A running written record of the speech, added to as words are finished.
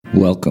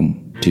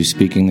Welcome to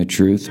Speaking the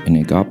Truth in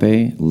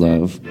Agape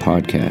Love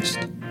podcast.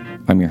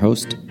 I'm your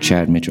host,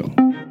 Chad Mitchell.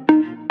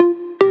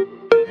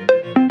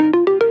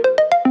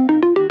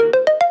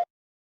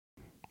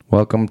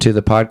 Welcome to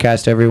the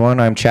podcast,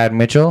 everyone. I'm Chad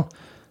Mitchell.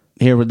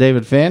 Here with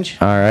David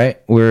Finch. All right,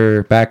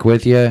 we're back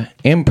with you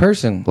in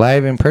person,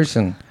 live in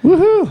person.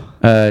 Woohoo!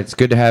 It's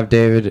good to have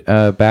David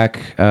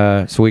back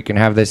so we can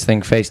have this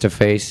thing face to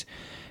face.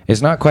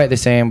 It's not quite the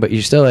same, but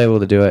you're still able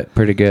to do it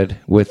pretty good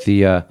with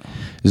the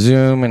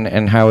Zoom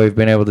and how we've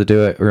been able to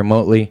do it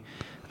remotely.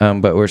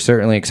 But we're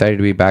certainly excited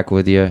to be back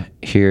with you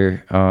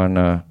here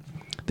on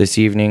this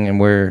evening, and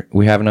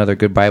we have another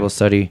good Bible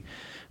study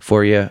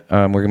for you.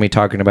 We're going to be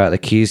talking about the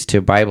keys to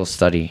Bible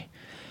study.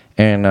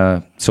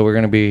 And so we're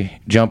going to be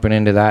jumping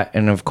into that.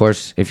 And, of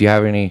course, if you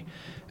have any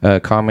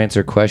comments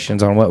or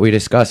questions on what we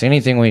discuss,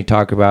 anything we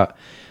talk about,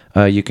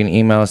 you can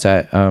email us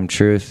at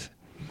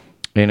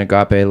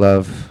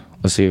truthinagapelove.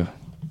 Let's see.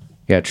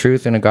 Yeah,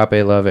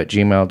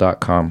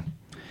 truthinagapelove@gmail.com.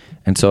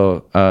 And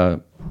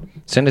so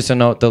send us a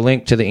note. The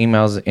link to the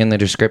email's in the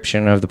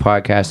description of the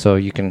podcast, so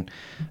you can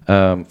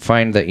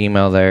find the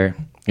email there.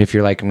 If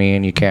you're like me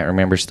and you can't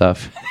remember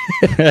stuff,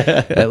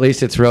 at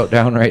least it's wrote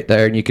down right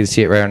there, and you can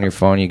see it right on your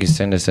phone. You can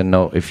send us a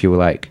note if you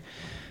like.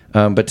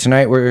 But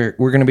tonight we're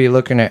going to be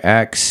looking at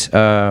Acts.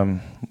 Probably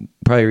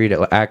read it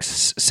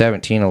Acts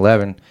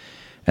 17:11,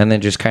 and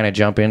then just kind of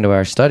jump into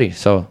our study.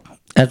 So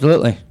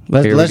absolutely,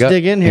 let's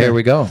dig in here. Here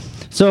we go.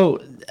 So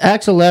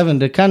Acts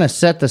 11, to kind of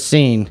set the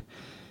scene.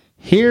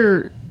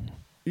 Here,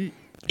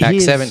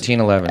 Acts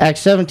 17:11.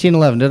 Acts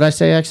 17:11. Did I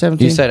say Acts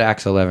 17? You said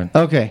Acts 11.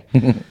 Okay.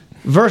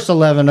 Verse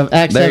 11 of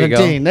Acts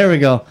 17. There we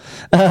go.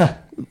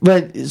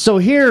 But so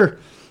here,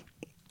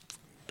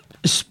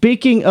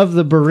 speaking of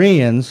the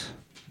Bereans,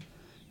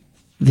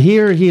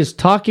 here he is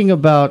talking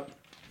about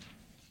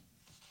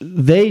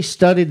they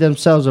studied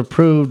themselves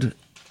approved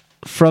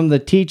from the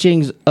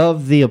teachings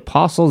of the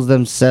apostles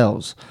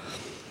themselves.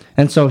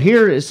 And so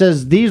here it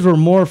says, these were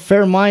more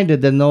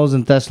fair-minded than those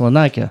in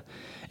Thessalonica,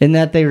 in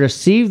that they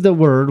received the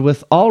word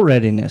with all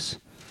readiness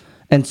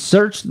and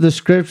searched the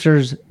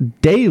scriptures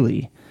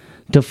daily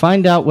to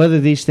find out whether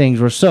these things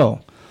were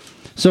so.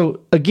 So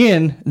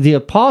again, the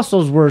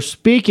apostles were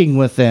speaking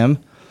with them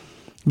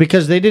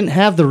because they didn't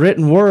have the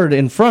written word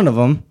in front of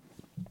them.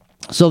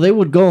 So they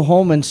would go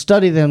home and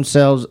study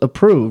themselves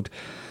approved,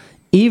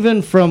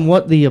 even from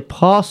what the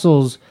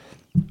apostles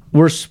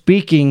were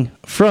speaking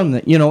from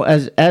the,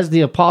 as the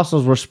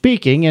apostles were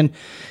speaking. And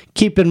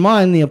keep in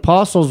mind, the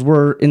apostles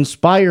were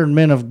inspired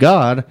men of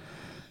God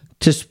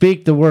to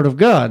speak the word of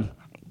God.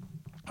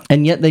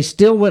 And yet they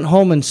still went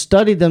home and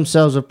studied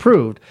themselves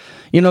approved.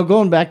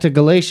 Going back to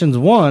Galatians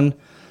 1,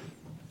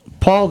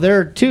 Paul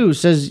there too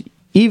says,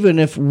 even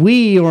if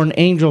we or an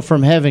angel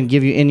from heaven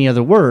give you any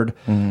other word,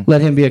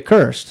 let him be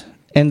accursed.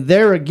 And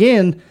there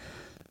again,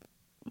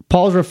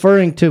 Paul's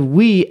referring to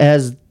we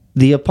as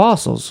the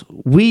apostles.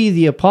 We,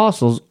 the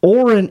apostles,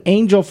 or an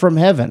angel from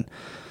heaven.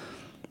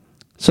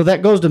 So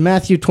that goes to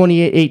Matthew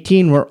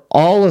 28:18, where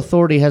all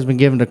authority has been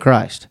given to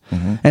Christ.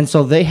 And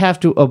so they have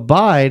to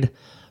abide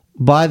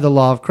by the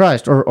law of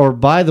Christ or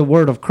by the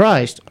word of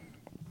Christ.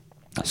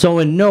 So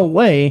in no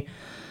way,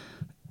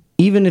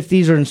 even if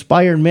these are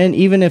inspired men,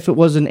 even if it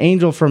was an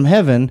angel from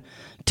heaven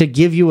to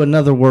give you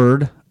another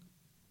word,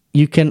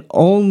 you can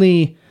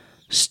only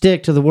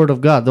stick to the word of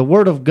God. The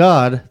word of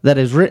God that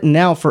is written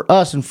now for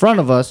us in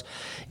front of us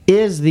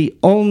is the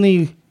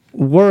only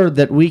word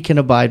that we can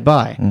abide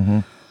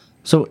by.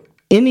 So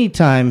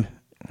anytime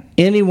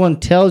anyone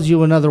tells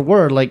you another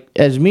word, like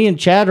as me and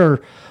Chad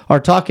are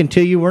talking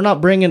to you, we're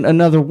not bringing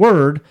another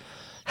word.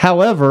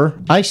 However,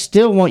 I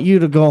still want you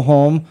to go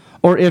home,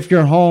 or if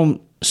you're home,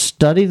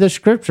 study the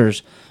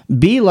scriptures.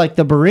 Be like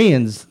the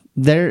Bereans.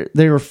 They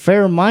were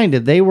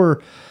fair-minded. They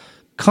were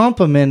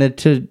complimented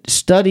to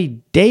study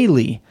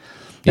daily.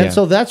 And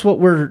so that's what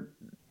we're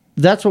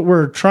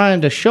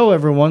trying to show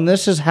everyone.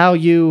 This is what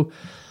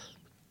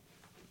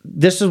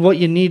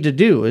you need to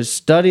do, is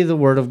study the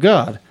word of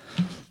God.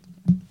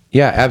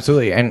 Yeah,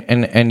 absolutely.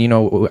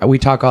 And we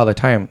talk all the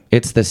time.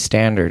 It's the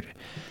standard.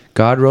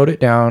 God wrote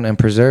it down and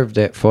preserved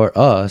it for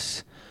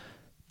us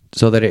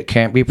so that it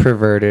can't be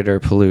perverted or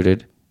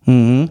polluted.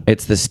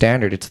 It's the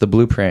standard. It's the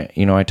blueprint.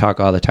 I talk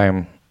all the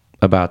time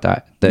about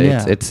that.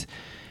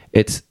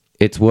 It's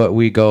what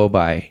we go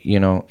by.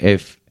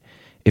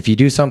 If you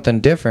do something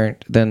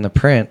different than the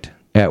print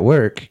at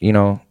work,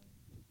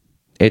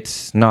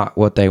 it's not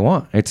what they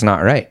want. It's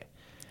not right.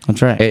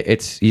 That's right.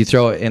 It's you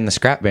throw it in the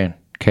scrap bin,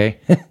 okay?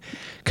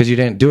 Because you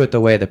didn't do it the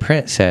way the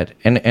print said,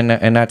 and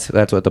that's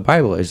what the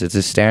Bible is. It's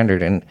a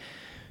standard, and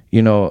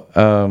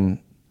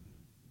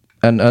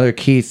another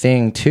key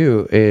thing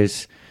too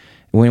is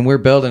when we're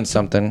building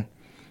something,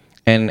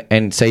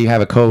 and say you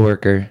have a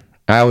coworker.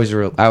 I always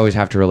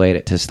have to relate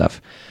it to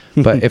stuff,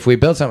 but if we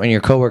build something, and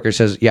your coworker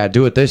says, "Yeah,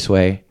 do it this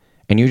way,"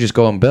 and you just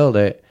go and build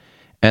it,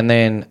 and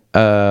then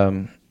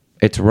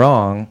it's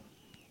wrong,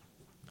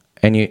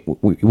 and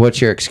what's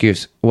your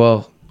excuse?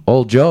 Well,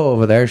 old Joe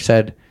over there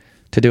said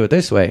to do it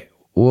this way.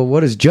 Well, what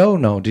does Joe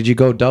know? Did you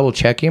go double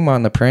check him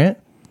on the print?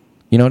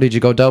 You know, did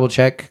you go double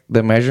check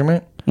the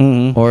measurement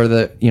or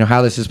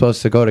how this is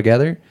supposed to go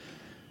together?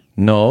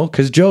 No,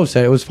 because Joe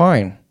said it was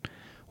fine.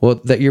 Well,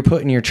 that you're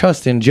putting your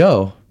trust in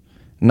Joe,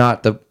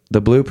 not the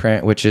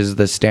blueprint, which is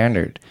the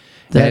standard.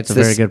 That's a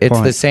very good point.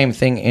 It's the same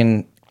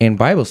thing in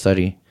Bible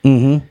study.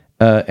 And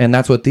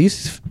that's what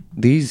these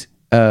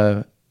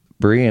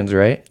Bereans,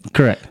 right?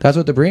 Correct. That's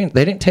what the Bereans,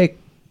 they didn't take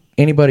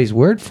anybody's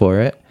word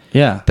for it.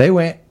 Yeah. They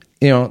went,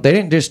 they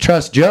didn't just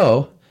trust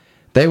Joe.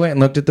 They went and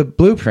looked at the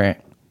blueprint.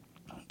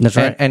 That's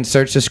right. And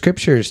searched the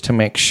scriptures to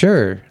make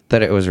sure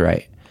that it was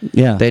right.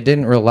 Yeah. They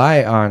didn't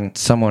rely on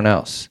someone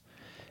else.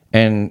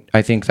 And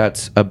I think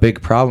that's a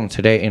big problem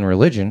today in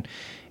religion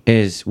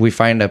is we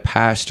find a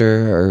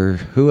pastor or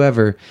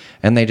whoever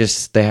and they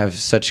have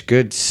such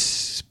good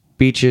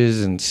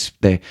speeches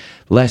and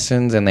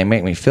lessons and they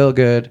make me feel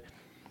good.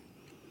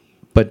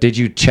 But did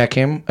you check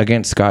him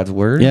against God's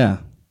word? Yeah.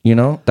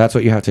 That's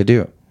what you have to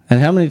do. And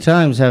how many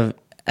times have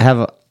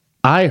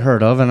I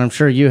heard of, and I'm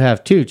sure you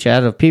have too,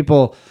 Chad, of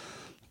people,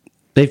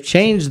 they've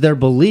changed their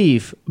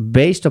belief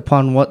based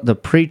upon what the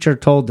preacher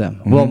told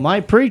them. Well, my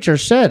preacher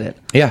said it.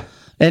 Yeah.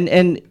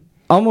 And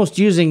almost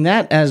using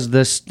that as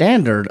the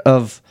standard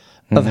of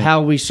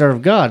how we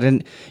serve God.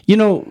 And,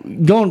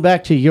 going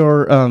back to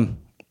your,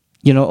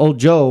 old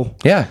Joe.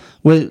 Yeah.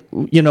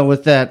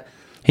 With that.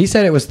 He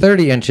said it was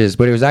 30 inches,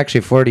 but it was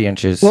actually 40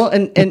 inches. Well,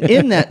 and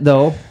in that,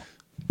 though,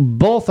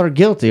 both are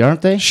guilty,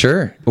 aren't they?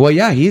 Sure. Well,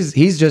 yeah,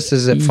 he's just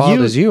as at fault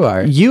as you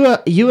are.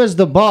 You as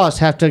the boss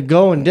have to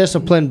go and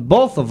discipline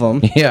both of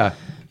them. Yeah.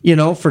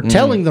 For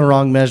telling the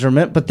wrong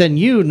measurement, but then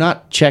you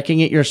not checking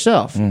it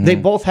yourself. They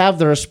both have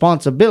the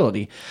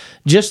responsibility.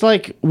 Just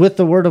like with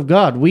the Word of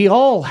God, we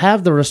all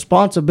have the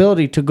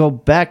responsibility to go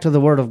back to the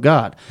Word of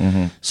God.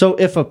 So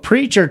if a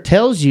preacher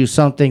tells you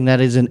something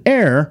that is an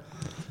error,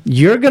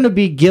 you're going to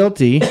be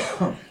guilty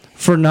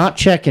for not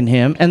checking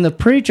him, and the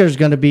preacher's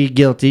going to be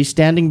guilty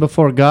standing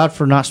before God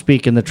for not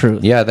speaking the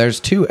truth. Yeah, there's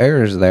two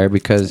errors there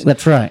because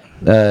that's right.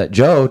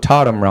 Joe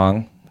taught him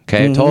wrong.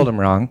 Okay, told him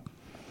wrong.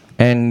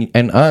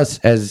 And us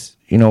as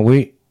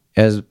we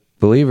as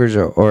believers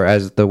or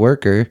as the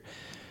worker,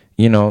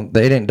 they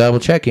didn't double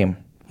check him.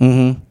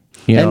 And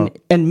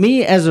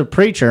me as a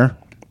preacher,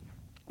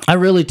 I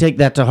really take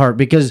that to heart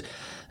because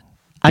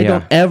I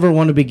don't ever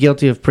want to be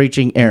guilty of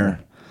preaching error.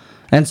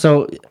 And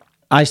so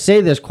I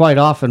say this quite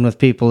often with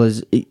people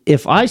is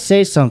if I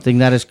say something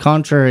that is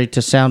contrary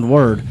to sound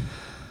word,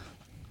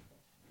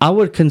 I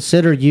would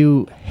consider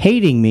you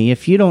hating me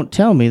if you don't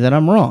tell me that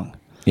I'm wrong.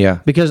 Yeah.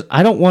 Because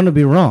I don't want to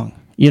be wrong.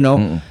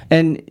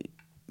 And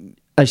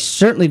I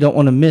certainly don't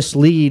want to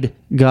mislead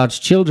God's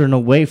children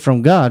away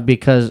from God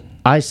because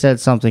I said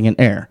something in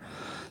error.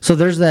 So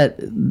there's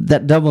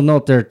that double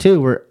note there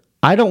too, where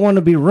I don't want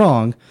to be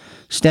wrong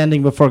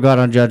standing before God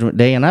on Judgment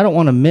Day, and I don't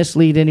want to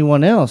mislead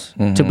anyone else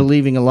to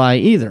believing a lie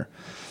either.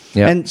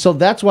 Yeah. And so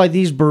that's why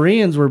these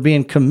Bereans were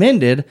being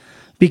commended,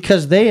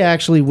 because they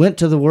actually went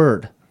to the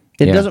Word.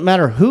 It doesn't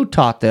matter who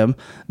taught them.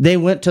 They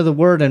went to the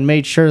Word and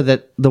made sure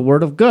that the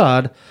Word of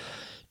God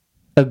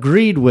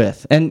agreed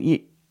with.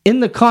 And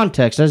in the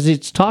context, as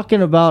it's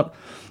talking about,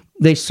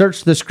 they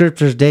searched the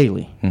Scriptures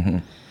daily.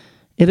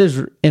 It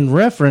is in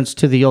reference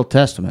to the Old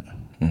Testament,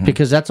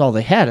 because that's all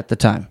they had at the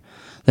time.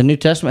 The New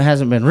Testament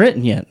hasn't been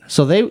written yet.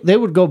 So they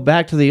would go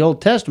back to the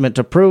Old Testament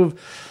to prove,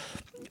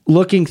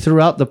 looking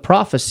throughout the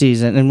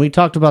prophecies, and we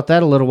talked about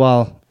that a little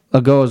while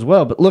ago as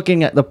well, but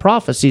looking at the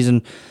prophecies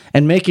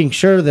and making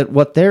sure that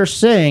what they're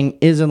saying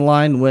is in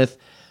line with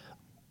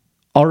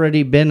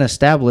already been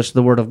established,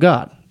 the Word of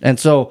God. And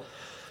so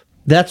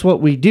that's what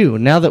we do.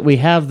 Now that we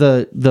have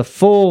the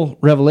full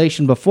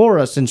revelation before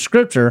us in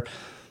Scripture,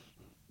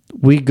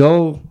 we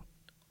go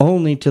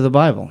only to the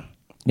Bible.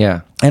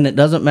 Yeah. And it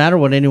doesn't matter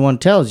what anyone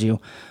tells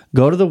you.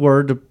 Go to the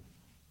Word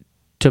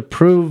to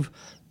prove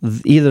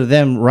either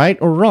them right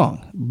or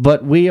wrong.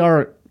 But we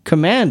are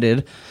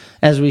commanded,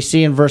 as we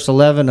see in verse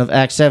 11 of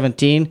Acts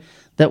 17,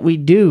 that we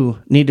do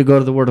need to go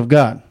to the Word of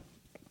God.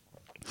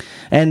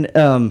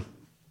 And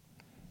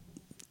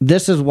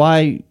this is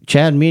why,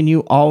 Chad, me and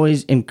you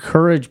always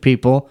encourage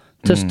people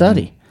to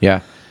study.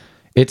 Yeah.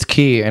 It's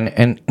key.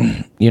 And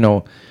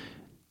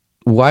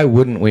why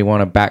wouldn't we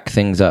want to back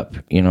things up?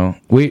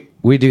 We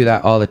do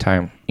that all the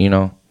time. We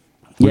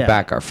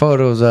back our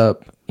photos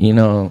up,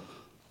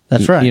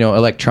 That's right.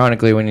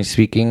 Electronically when you're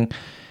speaking,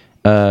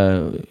 we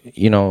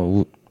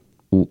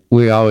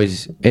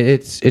always,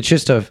 it's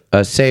just a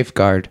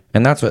safeguard.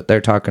 And that's what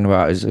they're talking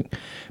about, is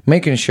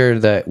making sure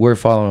that we're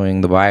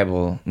following the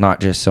Bible,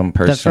 not just some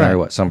person or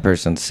what some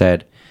person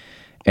said.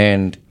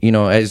 And,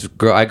 I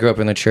grew up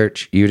in the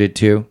church. You did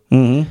too.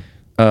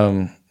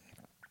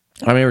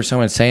 I remember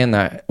someone saying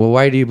that, well,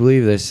 why do you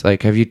believe this?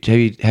 Like, have you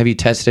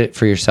tested it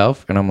for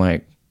yourself? And I'm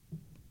like,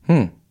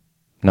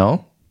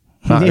 no,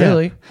 not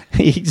really.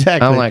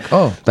 Exactly. I'm like,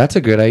 oh, that's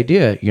a good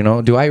idea.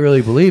 Do I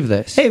really believe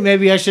this? Hey,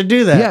 maybe I should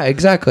do that. Yeah,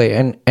 exactly.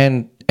 And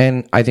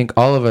I think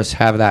all of us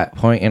have that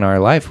point in our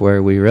life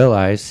where we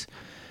realize,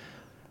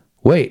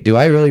 wait, do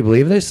I really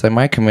believe this? Am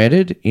I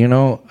committed?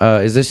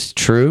 Is this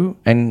true?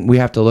 And we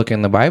have to look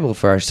in the Bible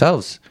for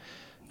ourselves.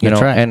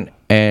 That's right.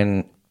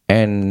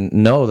 and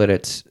know that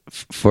it's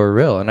for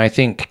real. And I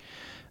think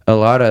a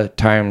lot of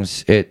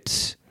times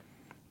it's,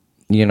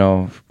 you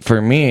know,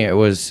 for me, it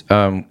was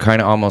kind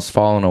of almost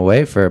falling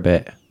away for a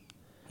bit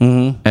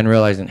and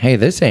realizing, hey,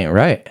 this ain't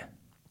right.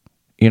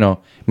 You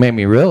know, made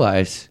me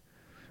realize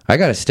I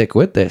got to stick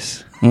with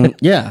this.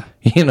 Yeah.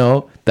 You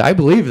know, I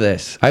believe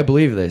this. I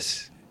believe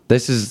this.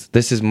 This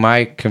is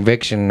my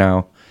conviction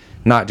now,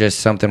 not just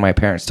something my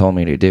parents told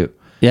me to do.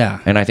 Yeah.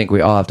 And I think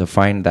we all have to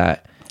find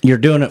that. You're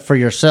doing it for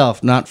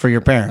yourself, not for your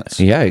parents.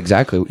 Yeah,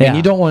 exactly. Yeah. And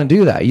you don't want to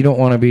do that. You don't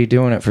want to be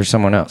doing it for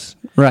someone else.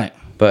 Right.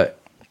 But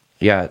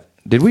yeah,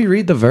 did we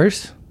read the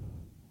verse?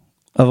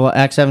 Of what,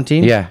 Acts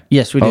 17? Yeah.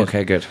 Yes, we did.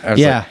 Okay, good. I was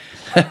Yeah.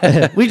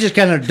 We just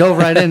kind of dove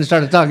right in and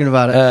started talking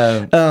about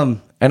it.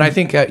 And I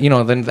think, you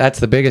know, then that's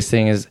the biggest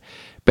thing is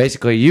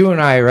basically you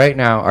and I right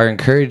now are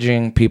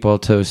encouraging people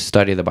to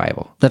study the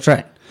Bible. That's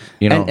right.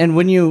 You know? And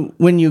when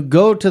you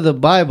go to the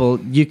Bible,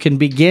 you can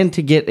begin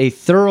to get a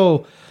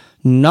thorough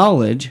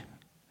knowledge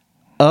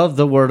of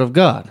the Word of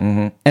God.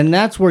 And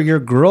that's where your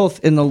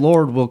growth in the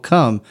Lord will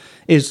come,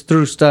 is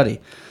through study.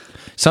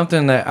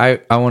 Something that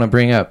I want to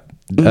bring up,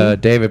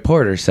 David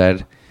Porter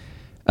said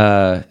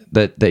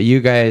that you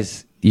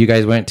guys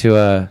went to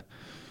a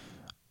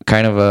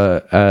kind of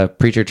a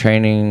preacher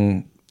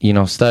training, you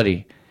know,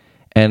 study,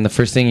 and the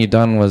first thing you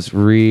done was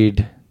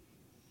read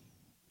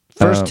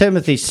 1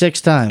 Timothy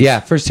 6 times.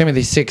 Yeah, 1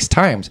 Timothy 6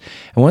 times.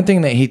 And one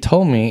thing that he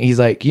told me, he's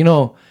like, you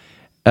know,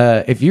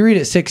 if you read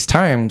it 6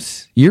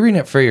 times, you're reading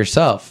it for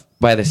yourself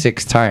by the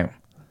 6th time.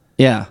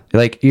 Yeah.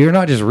 Like, you're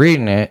not just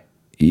reading it,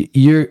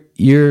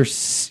 you're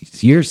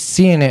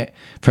seeing it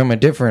from a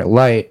different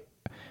light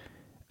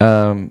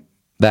that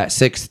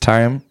 6th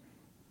time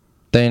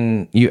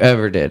than you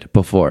ever did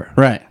before.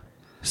 Right.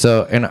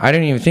 So, and I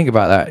didn't even think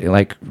about that.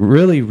 Like,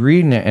 really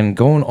reading it and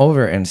going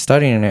over it and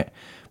studying it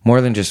more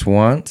than just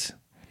once.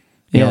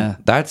 You know,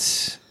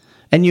 that's...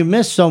 And you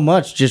miss so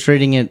much just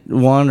reading it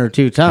 1 or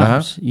 2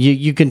 times.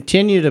 You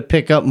continue to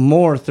pick up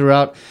more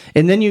throughout,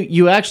 and then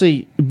you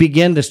actually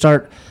begin to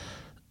start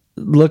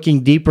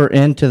looking deeper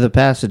into the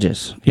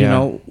passages. You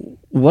know,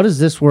 what does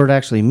this word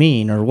actually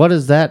mean, or what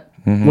does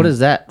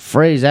that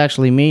phrase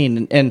actually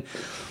mean? And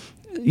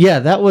yeah,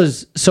 that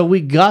was, so we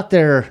got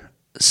there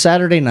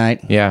Saturday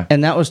night. Yeah.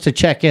 And that was to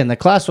check in. The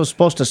class was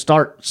supposed to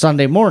start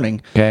Sunday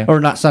morning. Okay. Or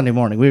not Sunday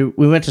morning.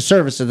 We went to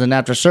services, and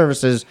after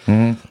services,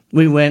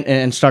 we went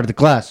and started the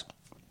class.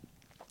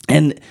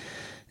 And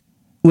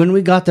when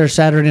we got there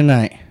Saturday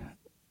night,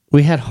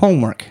 we had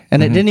homework,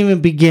 and it didn't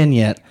even begin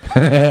yet.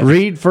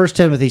 Read 1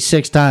 Timothy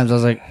 6 times. I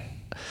was like,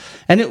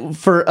 and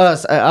for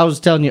us, I was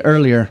telling you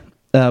earlier,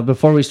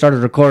 before we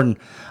started recording,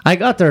 I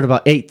got there at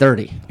about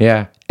 8:30.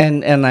 Yeah.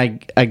 And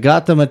I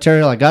got the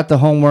material, I got the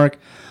homework.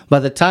 By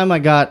the time I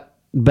got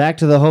back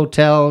to the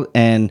hotel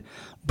and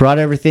brought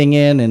everything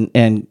in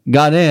and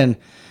got in,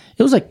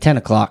 it was like 10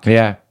 o'clock.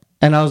 Yeah.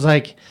 And I was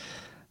like,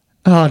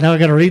 oh, now I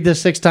got to read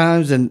this 6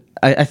 times. And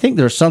I think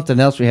there's something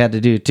else we had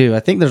to do too. I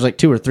think there's like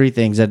 2 or 3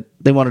 things that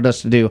they wanted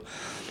us to do.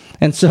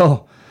 And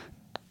so,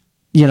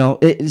 you know,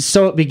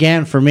 it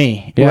began for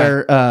me. Yeah.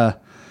 Where,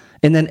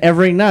 and then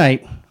every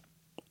night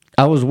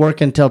I was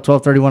working till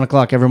 12:30, 1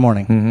 o'clock every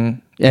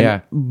morning.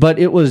 But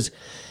it was,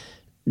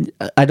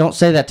 I don't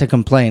say that to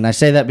complain. I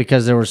say that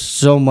because there was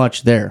so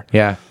much there.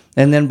 Yeah.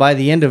 And then by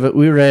the end of it,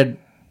 we read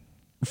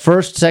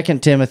 1st,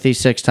 2nd Timothy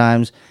 6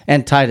 times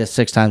and Titus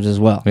 6 times as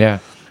well. Yeah.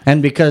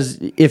 And because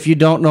if you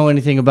don't know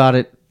anything about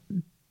it,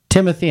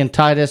 Timothy and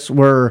Titus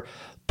were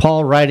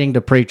Paul writing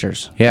to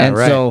preachers. Yeah, and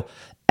right. so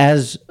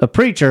as a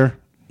preacher,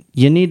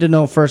 you need to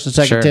know 1st and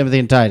 2nd Sure. Timothy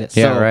and Titus.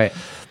 Yeah, so right.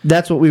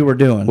 That's what we were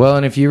doing. Well,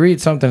 and if you read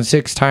something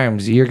 6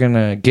 times, you're going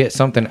to get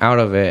something out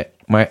of it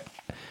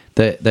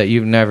that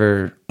you've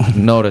never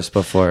noticed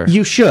before.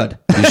 You should.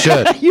 You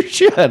should. You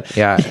should.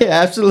 Yeah. Yeah,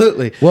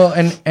 absolutely. Well,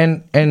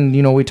 and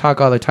you know, we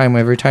talk all the time.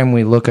 Every time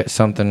we look at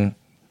something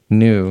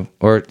new,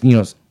 or you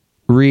know,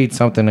 read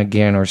something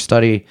again or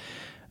study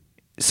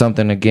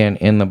something again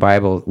in the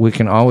Bible, we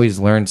can always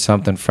learn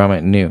something from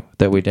it new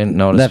that we didn't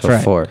notice That's right.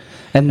 before.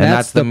 And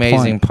that's the the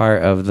amazing point.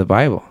 part of the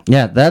Bible.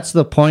 Yeah, that's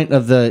the point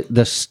of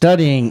the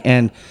studying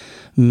and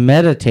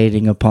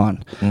meditating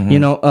upon. You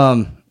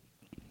know,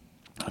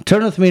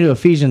 turn with me to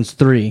Ephesians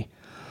 3.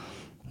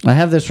 I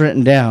have this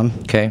written down.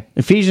 Okay.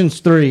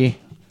 Ephesians 3,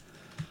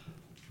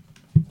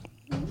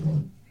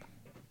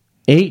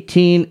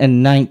 18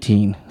 and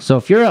 19. So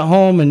if you're at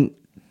home and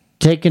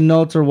taking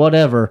notes or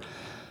whatever,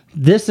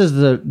 this is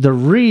the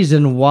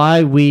reason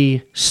why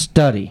we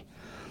study.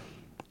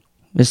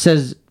 It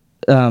says,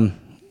 well,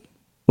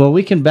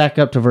 we can back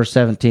up to verse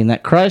 17,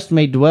 that Christ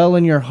may dwell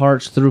in your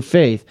hearts through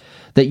faith,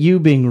 that you,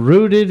 being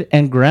rooted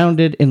and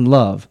grounded in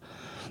love,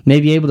 may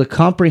be able to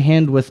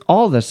comprehend with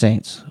all the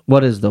saints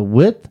what is the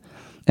width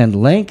and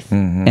length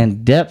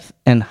and depth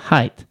and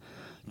height,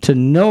 to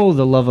know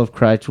the love of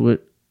Christ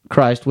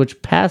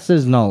which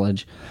passes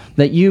knowledge,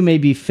 that you may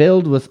be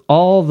filled with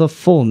all the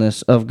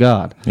fullness of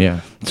God.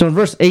 Yeah. So in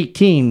verse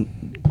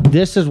 18,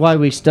 this is why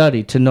we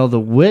study, to know the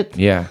width,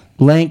 Yeah.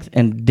 length,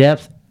 and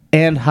depth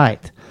and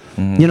height.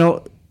 You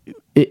know,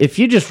 if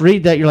you just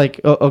read that, you're like,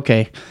 oh,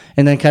 okay,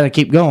 and then kind of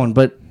keep going.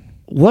 But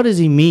what does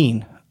he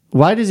mean?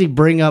 Why does he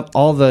bring up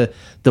all the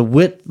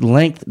width,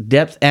 length,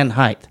 depth, and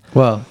height?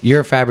 Well,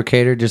 you're a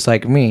fabricator just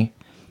like me.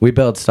 We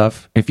build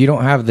stuff. If you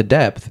don't have the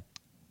depth,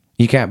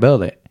 you can't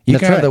build it. You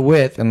That's can have right. the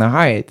width and the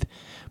height,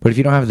 but if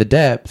you don't have the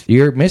depth,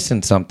 you're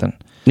missing something.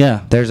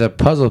 Yeah, There's a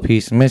puzzle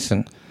piece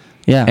missing.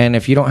 yeah, And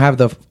if you don't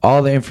have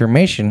all the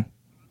information,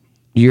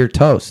 you're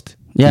toast.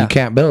 Yeah. You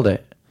can't build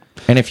it.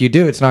 And if you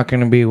do, it's not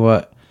going to be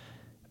what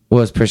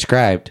was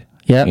prescribed.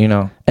 yeah. You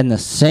know. And the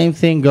same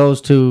thing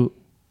goes to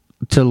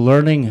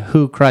learning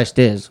who Christ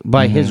is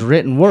by his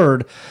written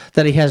word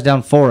that he has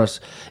down for us.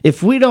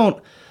 If we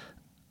don't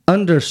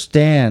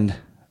understand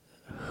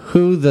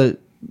who the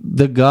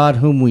God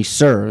whom we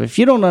serve, if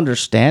you don't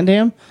understand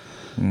him,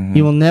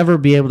 you will never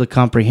be able to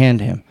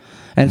comprehend him.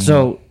 And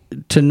so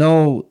to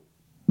know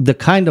the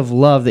kind of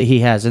love that he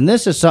has, and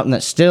this is something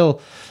that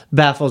still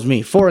baffles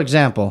me. For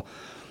example,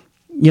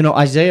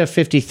 Isaiah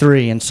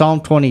 53 and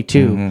Psalm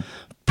 22,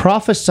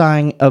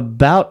 prophesying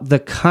about the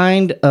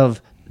kind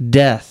of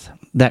death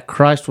that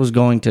Christ was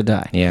going to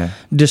die. Yeah.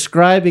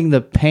 Describing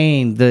the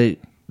pain, the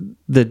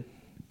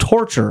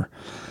torture.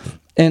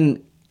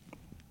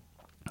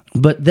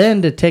 But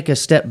then to take a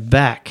step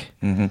back.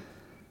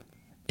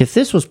 If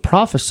this was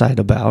prophesied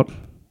about,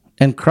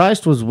 and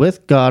Christ was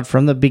with God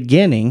from the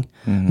beginning,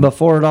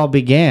 before it all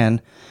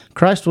began,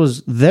 Christ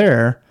was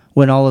there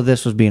when all of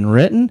this was being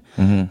written.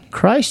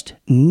 Christ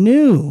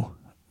knew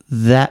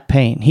that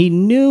pain. He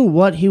knew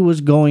what he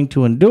was going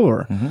to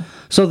endure.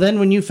 So then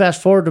when you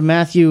fast forward to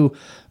Matthew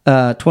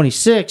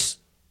 26,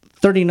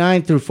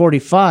 39 through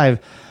 45,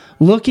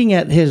 looking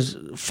at his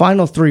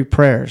final three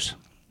prayers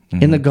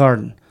in the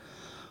garden,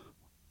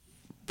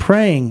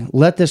 praying,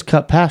 let this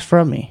cup pass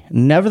from me.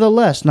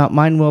 Nevertheless, not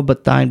mine will,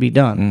 but thine be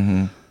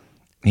done.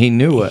 He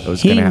knew what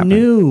was going to happen. He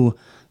knew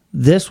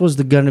this was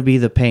going to be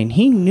the pain.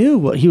 He knew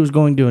what he was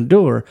going to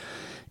endure.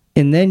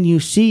 And then you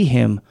see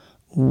him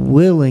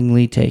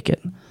willingly take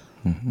it.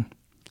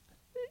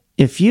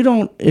 If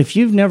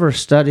you've never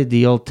studied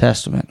the Old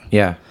Testament,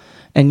 Yeah.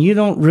 and you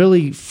don't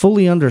really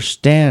fully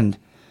understand,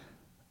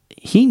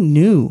 he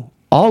knew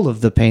all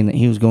of the pain that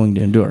he was going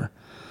to endure,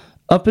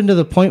 up into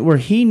the point where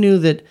he knew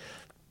that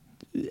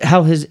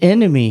how his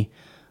enemy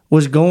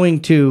was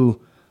going to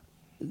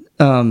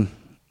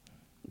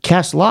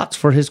cast lots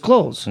for his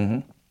clothes.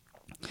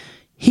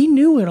 He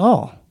knew it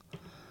all.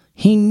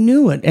 He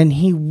knew it, and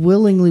he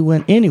willingly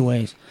went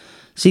anyways.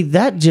 See,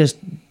 that just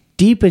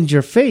deepens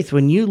your faith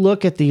when you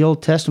look at the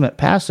Old Testament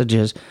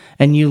passages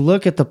and you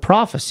look at the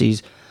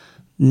prophecies.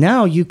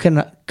 Now you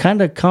can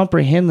kind of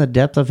comprehend the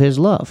depth of his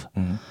love.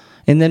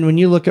 And then when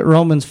you look at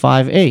Romans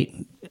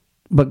 5:8,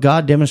 but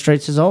God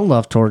demonstrates his own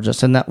love towards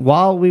us, and that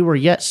while we were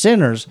yet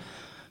sinners,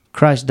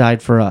 Christ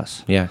died for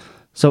us. Yeah.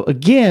 So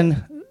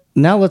again,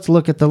 now let's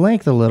look at the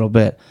length a little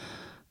bit.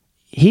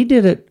 He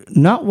did it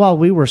not while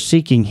we were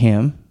seeking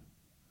him.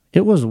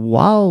 It was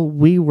while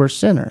we were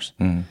sinners.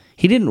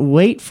 He didn't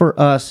wait for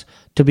us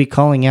to be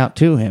calling out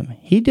to him.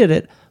 He did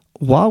it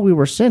while we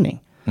were sinning.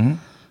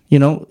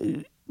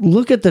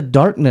 Look at the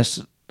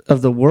darkness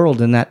of the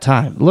world in that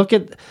time. Look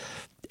at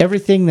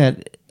everything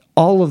that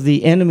all of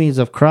the enemies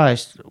of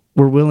Christ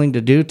were willing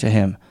to do to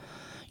him.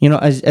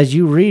 As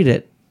you read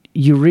it,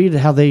 you read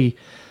how they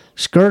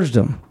scourged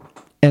him,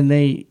 and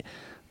a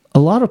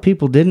lot of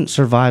people didn't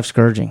survive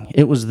scourging.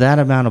 It was that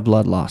amount of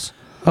blood loss.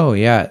 Oh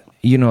yeah.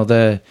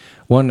 The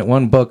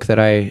one book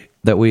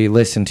that we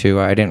listened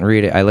to, I didn't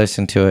read it, I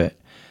listened to it,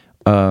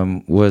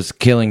 was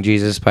Killing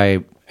Jesus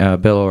by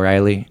Bill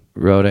O'Reilly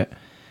wrote it.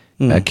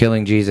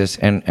 Killing Jesus,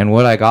 and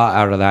what I got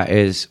out of that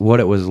is what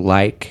it was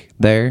like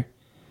there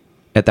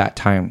at that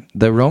time.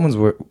 The Romans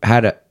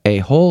had a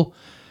whole,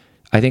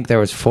 I think there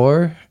was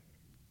 4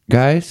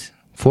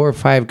 or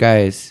 5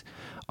 guys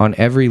on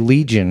every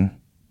legion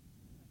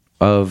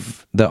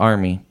of the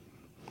army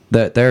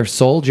that their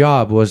sole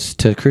job was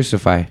to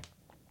crucify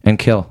and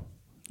kill.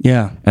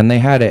 Yeah. And they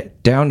had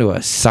it down to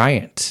a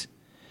science.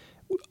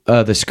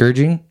 The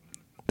scourging,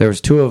 there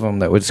was 2 of them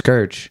that would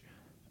scourge,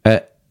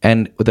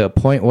 and the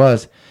point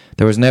was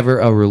there was never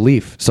a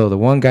relief. So the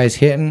one guy's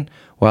hitting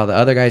while the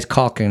other guy's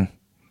caulking,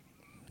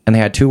 and they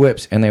had 2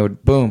 whips, and they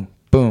would boom,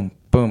 boom,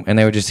 boom, and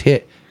they would just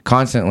hit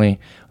constantly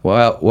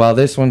while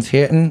this one's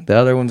hitting, the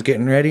other one's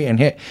getting ready and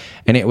hit,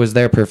 and it was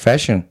their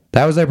profession.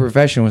 That was their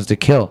profession, was to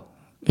kill.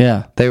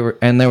 Yeah.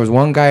 And there was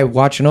one guy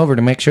watching over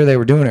to make sure they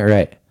were doing it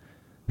right.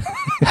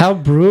 How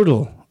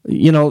brutal.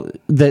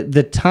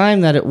 The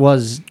time that it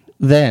was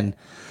then.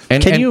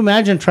 Can you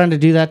imagine trying to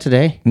do that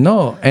today?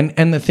 No,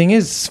 and the thing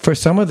is, for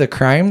some of the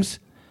crimes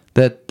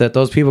that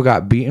those people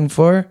got beaten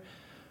for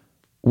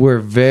were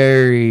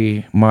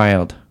very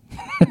mild.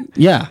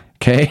 Yeah.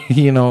 Okay,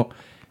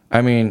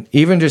 I mean,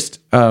 even just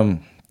the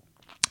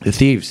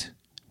thieves.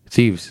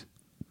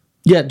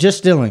 Yeah, just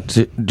stealing.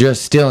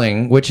 Just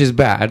stealing, which is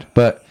bad,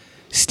 but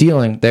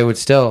stealing, they would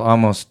still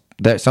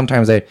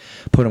sometimes they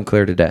put them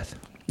clear to death.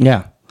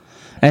 Yeah.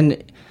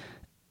 And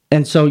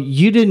so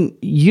you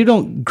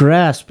don't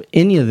grasp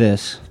any of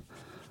this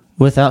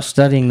without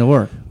studying the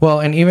word.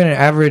 Well, and even an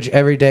average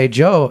everyday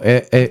Joe,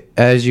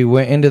 as you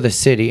went into the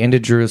city, into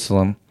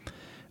Jerusalem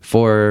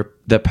for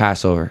the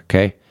Passover,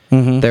 okay,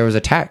 there was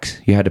a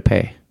tax you had to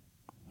pay.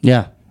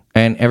 Yeah.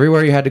 And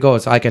everywhere you had to go,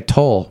 it's like a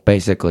toll,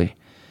 basically.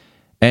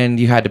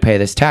 And you had to pay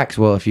this tax.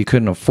 Well, if you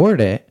couldn't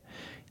afford it,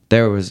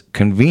 there was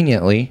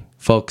conveniently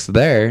folks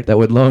there that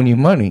would loan you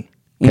money.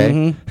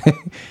 Okay.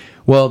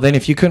 Well, then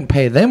if you couldn't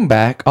pay them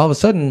back, all of a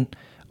sudden,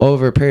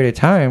 over a period of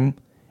time,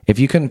 if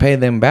you couldn't pay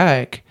them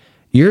back,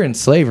 you're in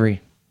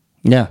slavery.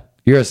 Yeah.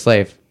 You're a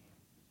slave.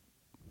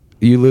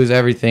 You lose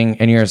everything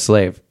and you're a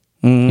slave.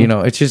 You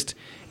know, it's just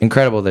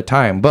incredible the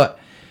time. But,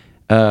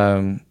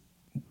 and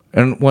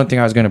one thing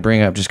I was going to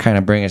bring up, just kind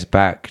of bring us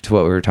back to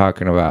what we were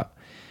talking about.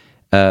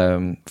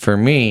 For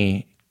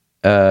me,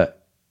 the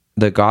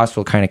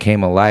gospel kind of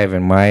came alive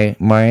in my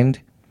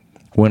mind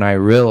when I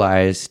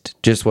realized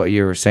just what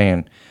you were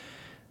saying,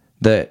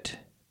 that,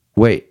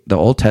 wait, the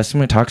Old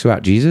Testament talks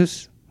about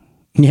Jesus?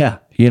 Yeah.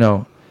 You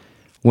know,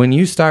 when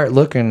you start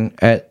looking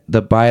at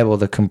the Bible,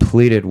 the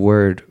completed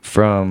word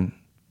from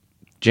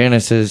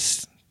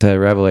Genesis to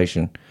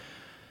Revelation,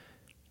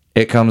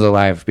 it comes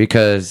alive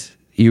because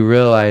you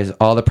realize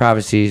all the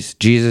prophecies,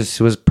 Jesus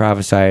was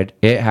prophesied,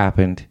 it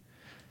happened.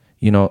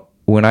 You know,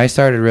 when I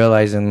started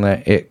realizing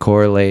that it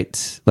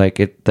correlates, like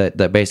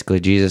that basically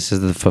Jesus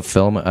is the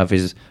fulfillment of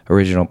his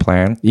original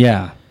plan.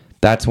 Yeah.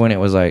 That's when it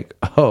was like,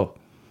 oh,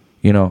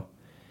 you know,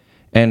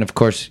 and of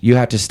course you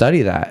have to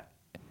study that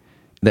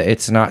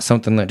it's not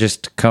something that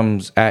just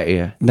comes at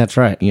you. That's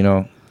right. You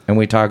know, and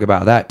we talk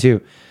about that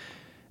too.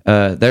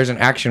 There's an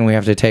action we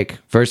have to take.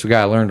 First, we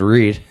got to learn to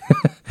read.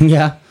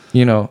 Yeah.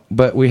 You know,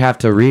 but we have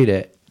to read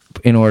it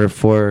in order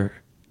for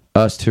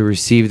us to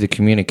receive the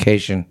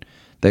communication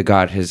that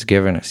God has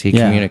given us. He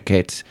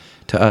communicates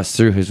to us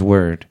through his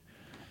word.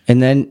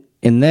 And then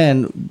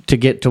to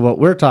get to what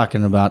we're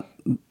talking about,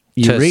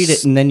 you read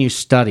it and then you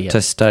study it.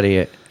 To study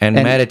it and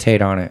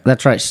meditate on it.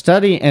 That's right.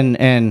 Study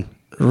and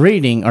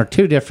reading are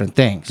two different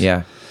things.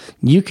 Yeah.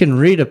 You can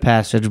read a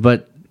passage,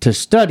 but to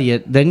study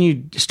it, then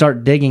you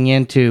start digging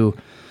into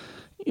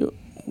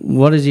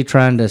what is he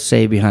trying to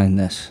say behind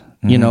this?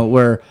 You know,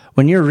 where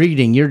when you're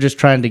reading, you're just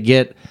trying to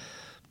get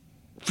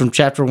from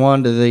chapter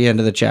 1 to the end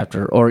of the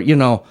chapter, or, you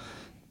know,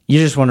 you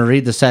just want to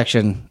read the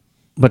section,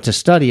 but to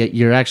study it,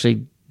 you're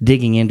actually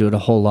digging into it a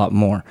whole lot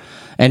more.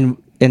 And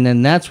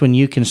then that's when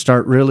you can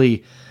start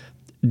really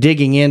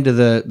digging into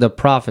the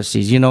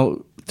prophecies. You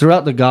know,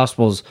 throughout the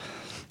Gospels,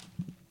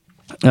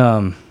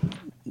 now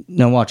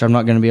watch, I'm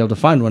not going to be able to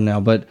find one now,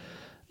 but...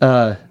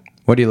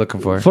 what are you looking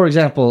for? For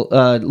example,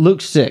 Luke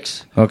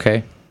 6.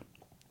 Okay.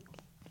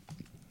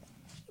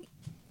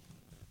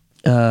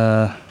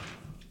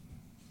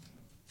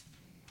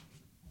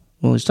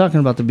 Well, he's talking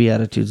about the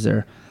Beatitudes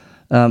there.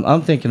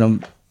 I'm thinking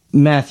of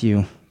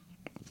Matthew.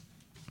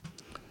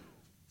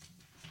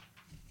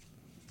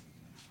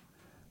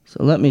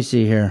 So let me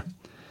see here.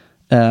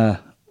 But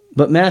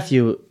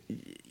Matthew,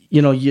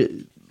 you know,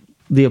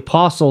 the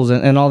apostles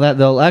and all that,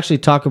 they'll actually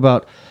talk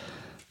about,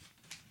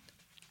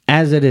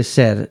 as it is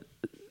said,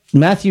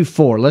 Matthew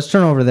 4. Let's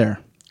turn over there.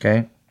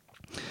 Okay.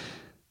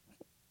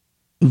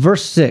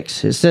 Verse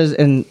 6, it says,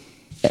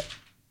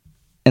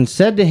 and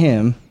said to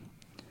him,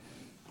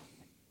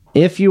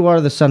 if you are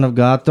the Son of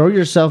God, throw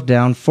yourself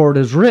down, for it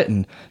is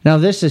written. Now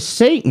this is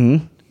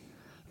Satan,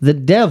 the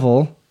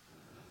devil,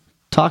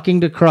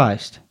 talking to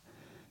Christ.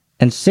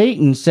 And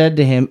Satan said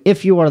to him,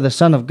 if you are the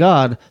Son of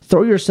God,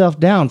 throw yourself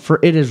down, for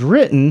it is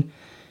written,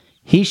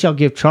 he shall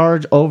give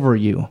charge over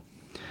you.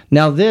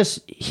 Now this,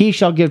 he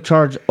shall give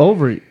charge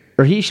over,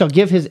 or he shall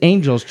give his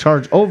angels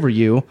charge over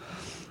you,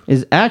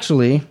 is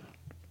actually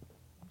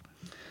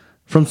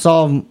from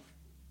Psalm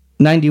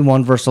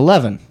 91, verse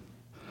 11.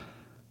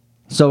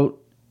 So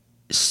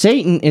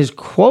Satan is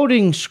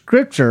quoting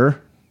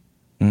scripture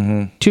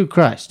to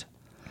Christ.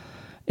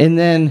 And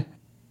then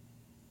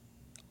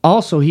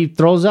also he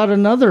throws out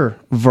another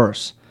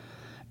verse.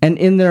 And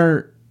in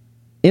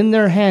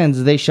their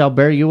hands they shall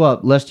bear you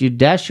up, lest you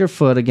dash your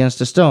foot against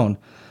a stone.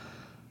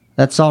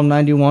 That's Psalm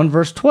 91,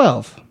 verse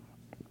 12.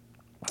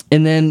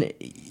 And then,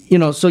 you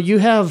know, so you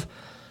have,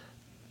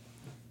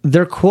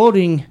 they're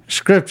quoting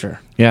scripture.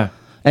 Yeah.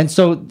 And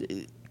so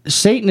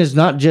Satan is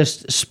not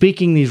just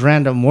speaking these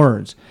random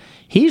words.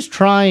 He's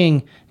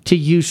trying to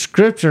use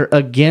scripture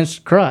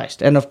against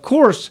Christ. And of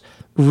course,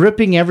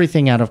 ripping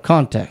everything out of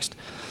context.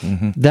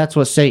 That's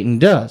what Satan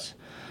does.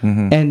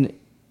 And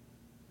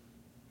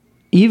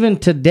even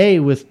today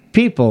with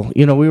people,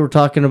 you know, we were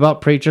talking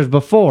about preachers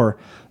before,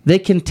 they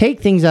can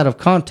take things out of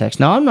context.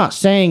 Now, I'm not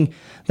saying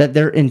that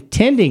they're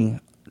intending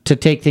to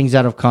take things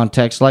out of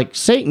context like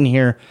Satan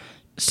here.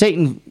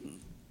 Satan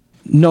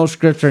knows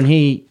scripture and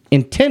he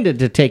intended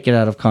to take it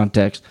out of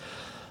context.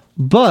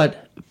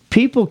 But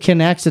people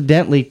can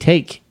accidentally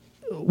take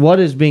what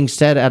is being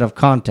said out of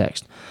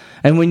context.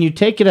 And when you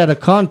take it out of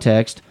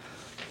context,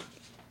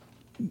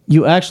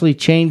 you actually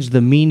change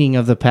the meaning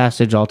of the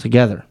passage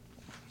altogether.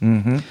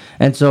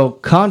 And so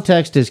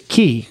context is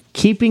key.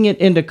 Keeping it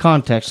into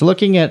context,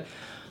 looking at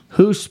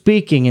who's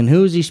speaking and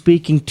who is he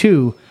speaking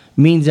to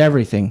means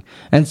everything.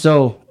 And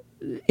so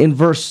in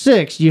verse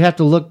 6, you have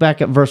to look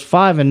back at verse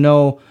 5 and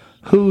know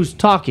who's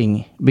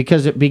talking,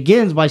 because it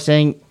begins by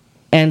saying,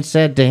 and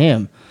said to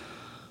him.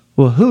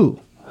 Well, who?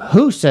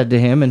 Who said to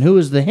him, and who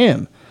is the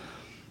him?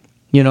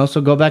 You know,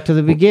 so go back to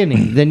the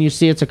beginning. Then you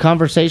see it's a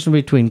conversation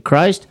between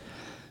Christ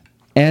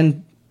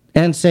and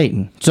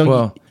Satan. So,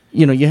 Well-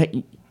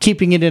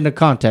 keeping it into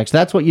context.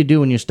 That's what you do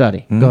when you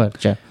study. Go ahead,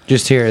 Chad.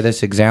 Just hear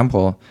this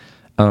example.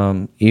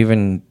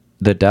 Even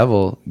the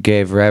devil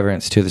gave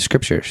reverence to the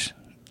scriptures.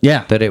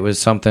 Yeah. That it was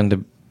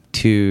something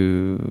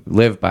to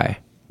live by,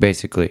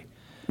 basically.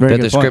 Very that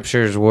good the point.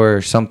 scriptures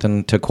were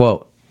something to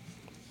quote,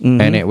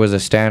 Mm-hmm. and it was a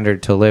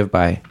standard to live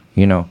by.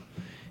 You know,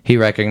 he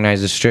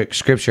recognized the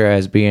scripture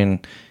as being,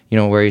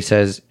 where he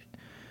says,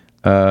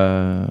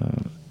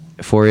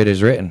 "For it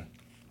is written."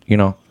 You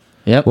know,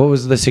 Yep. what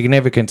was the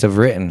significance of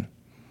written?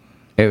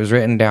 It was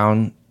written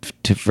down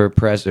for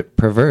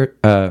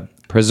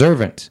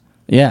preservance.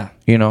 Yeah.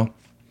 You know,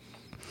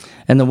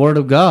 And the word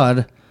of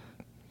God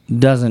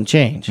doesn't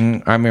change.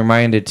 I'm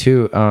reminded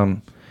too.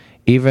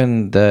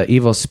 Even the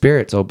evil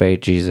spirits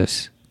obeyed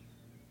Jesus.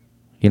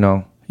 You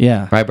know,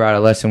 Yeah. I brought a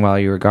lesson while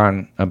you were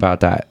gone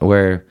about that,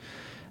 where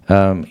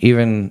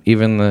even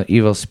the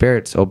evil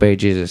spirits obey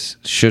Jesus.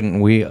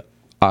 Shouldn't we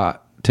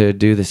ought to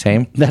do the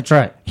same? That's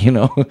right. You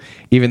know,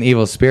 even the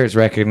evil spirits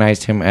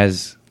recognized him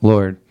as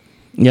Lord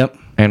Yep.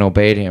 and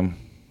obeyed him.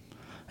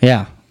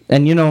 Yeah.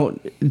 And,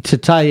 to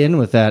tie in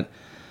with that,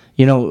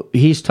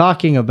 he's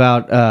talking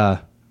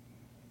about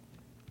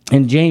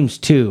in James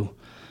 2.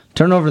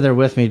 Turn over there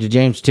with me to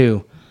James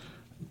 2.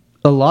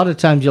 A lot of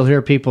times you'll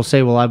hear people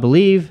say, well, I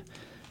believe,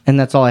 and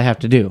that's all I have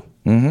to do.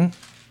 Mm-hmm.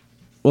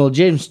 Well,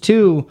 James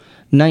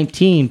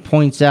 2:19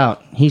 points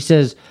out, he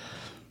says,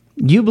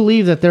 you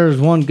believe that there is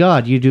one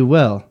God, you do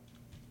well.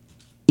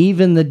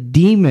 Even the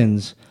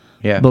demons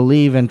Yeah.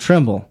 believe and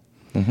tremble.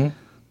 Mm-hmm.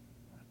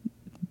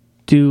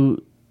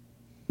 Do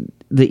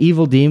the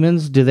evil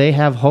demons, do they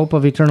have hope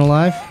of eternal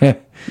life?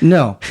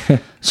 No.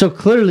 So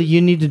clearly you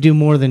need to do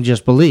more than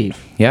just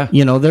believe. Yeah.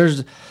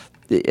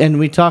 And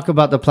we talk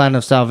about the plan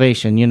of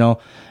salvation,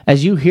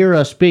 as you hear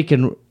us speak,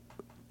 and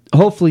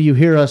hopefully you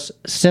hear us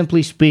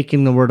simply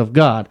speaking the word of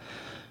God.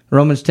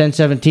 Romans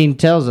 10:17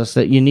 tells us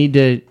that you need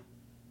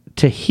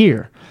to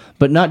hear,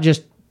 but not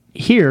just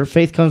hear.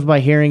 Faith comes by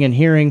hearing, and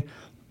hearing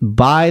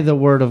by the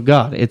word of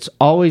God. It's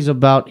always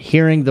about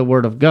hearing the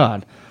word of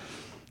God.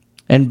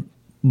 And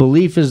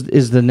belief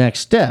is the next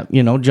step.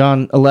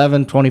 John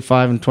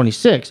 11:25 and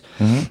 26.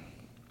 Mm-hmm.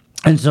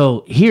 And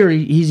so here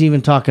he's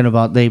even talking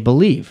about they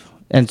believe.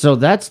 And so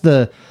that's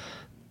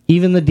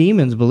even the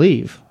demons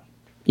believe.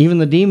 Even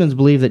the demons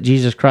believe that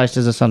Jesus Christ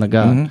is the Son of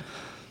God.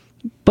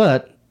 Mm-hmm.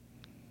 But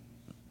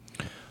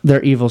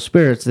they're evil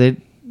spirits.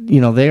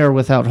 They are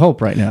without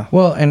hope right now.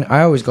 Well, and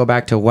I always go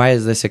back to, why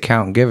is this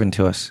account given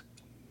to us?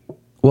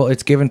 Well,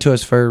 it's given to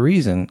us for a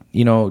reason.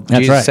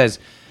 Jesus right. says,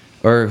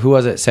 or who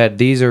was it said,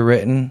 these are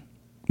written,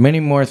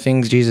 many more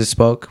things Jesus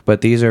spoke,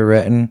 but these are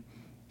written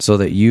so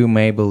that you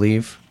may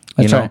believe.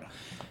 That's right.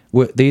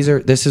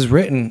 This is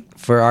written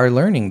for our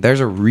learning. There's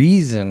a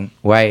reason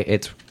why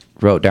it's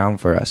wrote down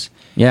for us.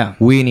 Yeah.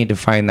 We need to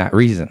find that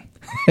reason.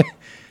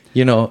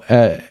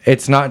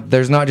 It's not,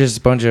 there's not just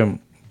a bunch of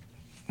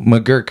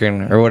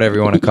McGurkin or whatever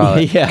you want to call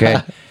it. Yeah.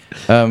 Okay.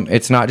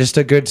 It's not just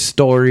a good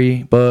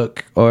story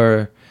book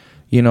or,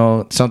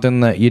 something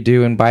that you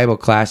do in Bible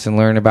class and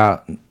learn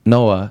about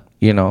Noah,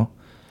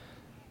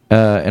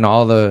 and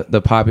all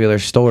the popular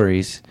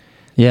stories.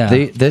 Yeah.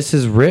 This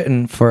is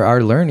written for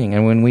our learning.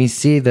 And when we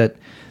see that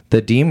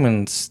the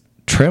demons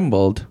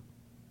trembled,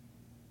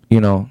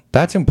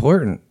 that's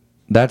important.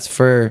 That's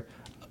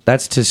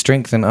to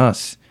strengthen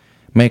us,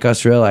 make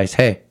us realize,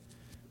 hey,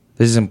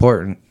 this is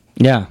important.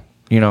 Yeah.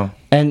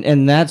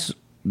 And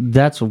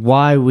that's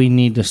why we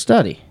need to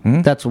study.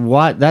 Hmm? That's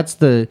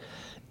the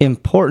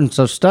importance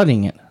of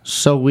studying it,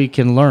 so we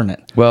can learn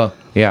it. well,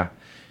 yeah.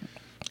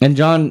 And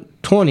John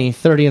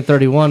 20:30 and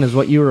 31 is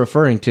what you were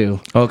referring to.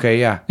 Okay,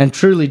 yeah. And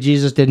truly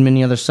Jesus did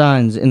many other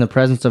signs in the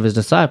presence of his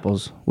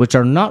disciples, which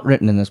are not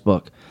written in this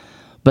book.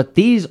 But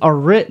these are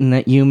written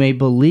that you may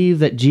believe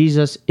that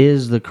Jesus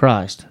is the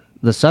Christ,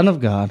 the Son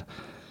of God,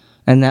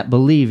 and that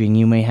believing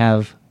you may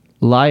have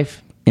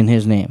life in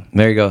his name.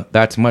 There you go.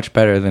 That's much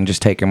better than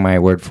just taking my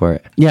word for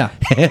it. Yeah.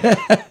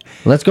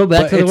 Let's go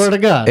back But to the word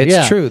of God. It's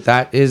Yeah. true.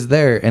 That is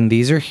there. And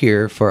these are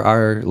here for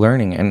our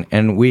learning.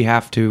 And we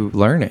have to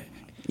learn it.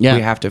 Yeah.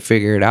 We have to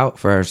figure it out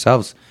for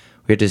ourselves.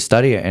 We have to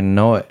study it and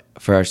know it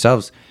for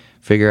ourselves.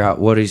 Figure out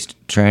what he's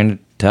trying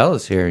to tell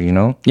us here,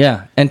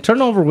 Yeah. And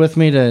turn over with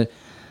me to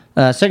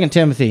 2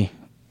 Timothy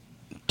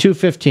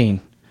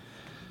 2:15.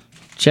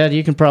 Chad,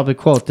 you can probably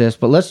quote this,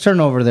 but let's turn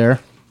over there.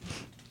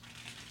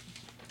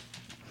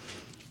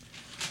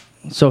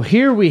 So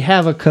here we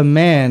have a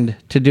command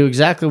to do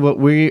exactly what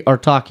we are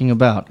talking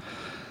about.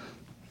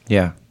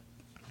 Yeah.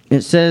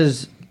 It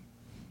says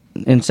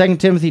in 2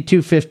 Timothy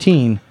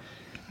 2:15,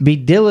 be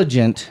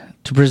diligent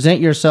to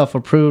present yourself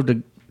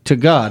approved to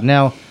God.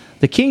 Now,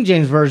 the King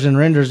James Version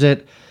renders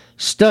it,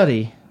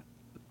 study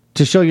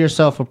to show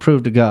yourself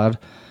approved to God.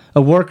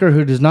 a worker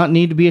who does not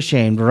need to be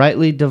ashamed,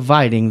 rightly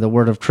dividing the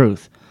word of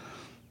truth.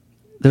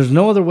 There's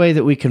no other way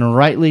that we can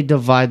rightly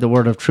divide the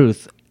word of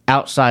truth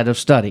outside of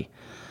study.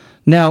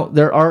 Now,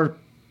 there are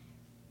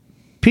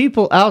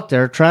people out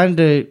there trying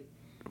to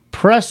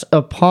press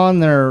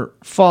upon their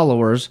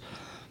followers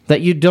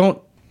that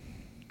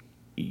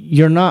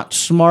you're not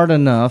smart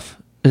enough,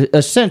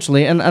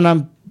 essentially, and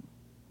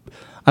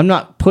I'm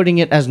not putting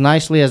it as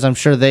nicely as I'm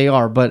sure they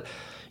are, but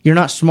you're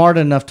not smart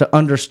enough to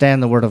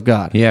understand the Word of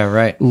God. Yeah,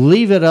 right.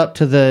 Leave it up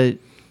to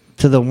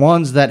the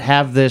ones that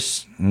have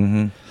this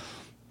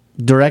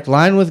direct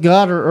line with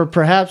God, or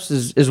perhaps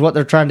is what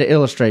they're trying to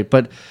illustrate.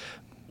 But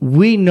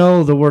we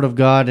know the Word of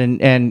God,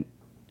 and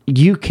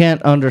you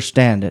can't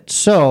understand it.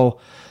 So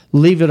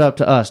leave it up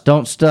to us.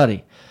 Don't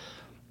study.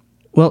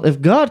 Well,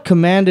 if God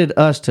commanded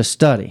us to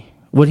study,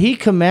 would he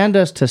command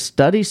us to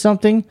study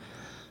something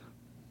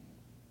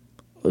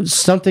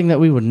that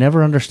we would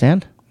never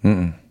understand?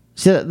 Mm-mm.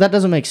 See, that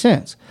doesn't make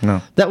sense.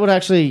 No. That would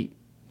actually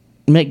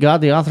make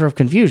God the author of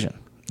confusion.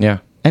 Yeah.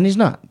 And he's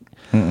not.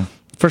 1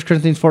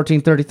 Corinthians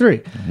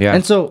 14:33. Yeah.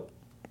 And so,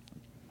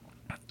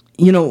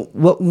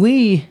 what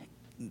we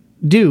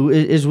do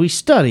is we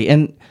study,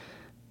 and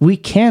we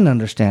can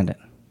understand it.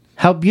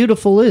 How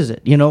beautiful is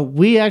it?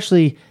 We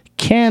actually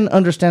can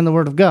understand the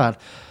Word of God.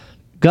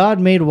 God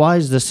made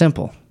wise the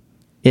simple.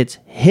 It's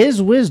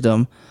his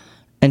wisdom,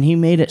 and he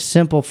made it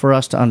simple for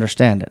us to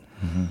understand it.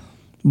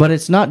 But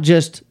it's not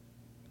just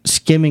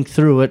skimming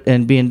through it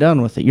and being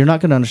done with it. You're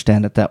not going to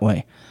understand it that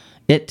way.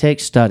 It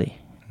takes study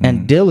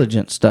and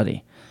diligent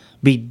study.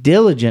 Be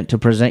diligent to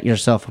present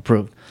yourself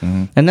approved.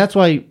 And that's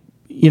why,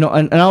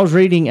 and I was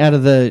reading out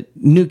of the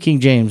New King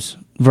James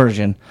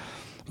Version,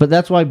 but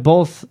that's why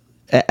both,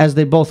 as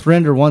they both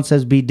render, one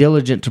says be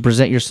diligent to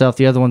present yourself,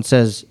 the other one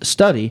says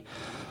study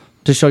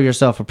to show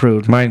yourself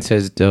approved. Mine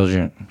says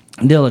diligent.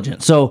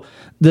 Diligent. So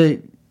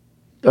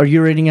are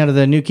you reading out of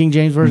the New King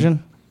James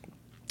Version?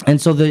 And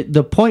so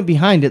the point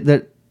behind it,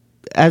 that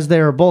as they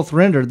are both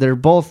rendered, they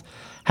both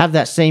have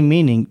that same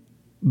meaning,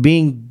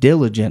 being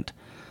diligent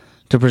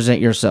to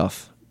present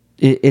yourself.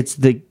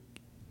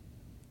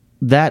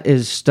 That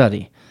is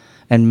study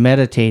and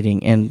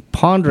meditating and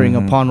pondering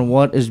upon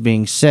what is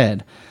being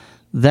said.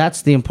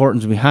 That's the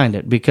importance behind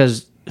it,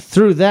 because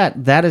through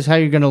that is how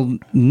you're going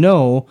to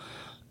know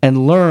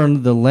and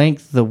learn the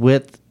length, the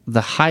width,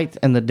 the height,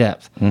 and the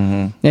depth.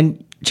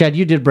 And Chad,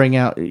 you did bring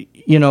out,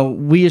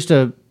 we used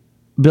to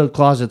build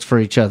closets for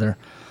each other.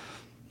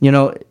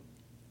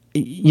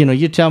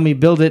 You tell me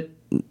build it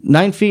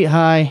 9 feet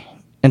high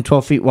and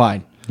 12 feet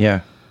wide.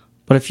 Yeah.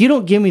 But if you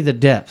don't give me the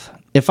depth,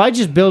 if I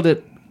just build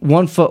it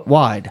 1 foot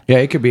wide. Yeah,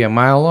 it could be a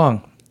mile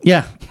long.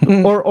 Yeah.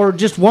 or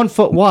just 1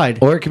 foot wide.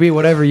 Or it could be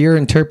whatever your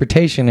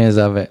interpretation is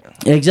of it.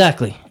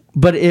 Exactly.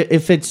 But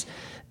if it's,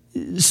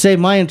 say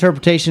my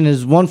interpretation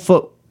is 1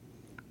 foot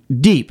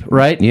deep,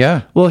 right?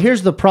 Yeah. Well,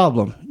 here's the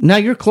problem. Now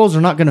your clothes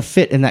are not going to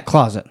fit in that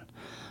closet,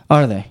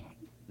 are they?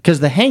 Because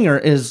the hanger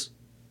is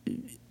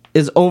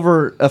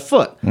over a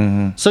foot.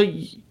 So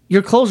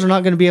your clothes are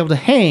not going to be able to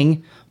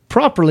hang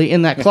properly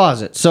in that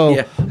closet.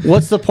 So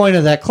what's the point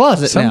of that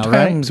closet now, right?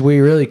 Sometimes we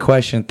really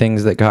question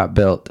things that got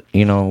built,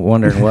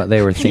 wondering what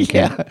they were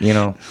thinking,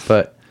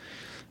 But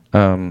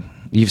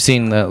you've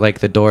seen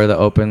the door that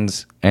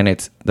opens and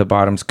it's the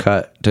bottom's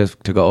cut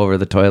to go over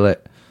the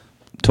toilet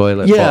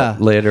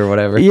lid or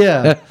whatever.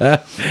 Yeah.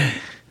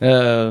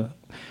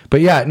 But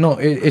yeah, no,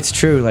 it's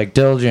true. Like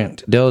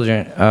diligent.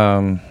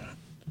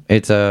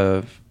 It's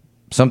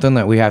something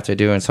that we have to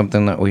do and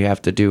something that we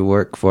have to do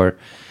work for.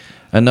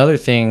 Another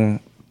thing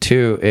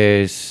too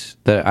is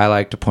that I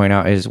like to point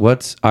out is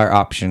what's our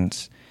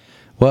options?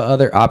 What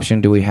other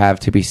option do we have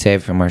to be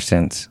saved from our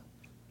sins?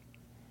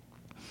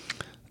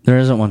 There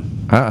isn't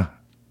one.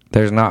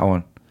 There's not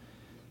one.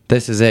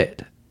 This is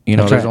it.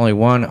 That's there's right. only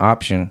one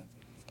option,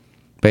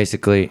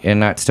 basically,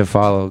 and that's to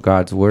follow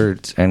God's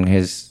words and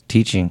his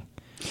teaching.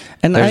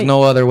 And there's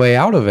no other way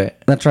out of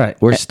it. That's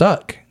right. We're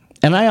stuck.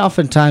 And I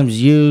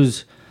oftentimes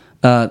use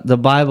the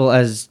Bible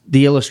as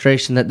the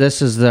illustration that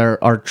this is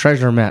our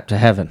treasure map to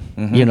heaven.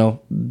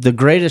 The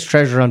greatest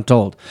treasure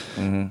untold.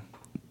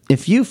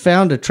 If you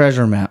found a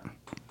treasure map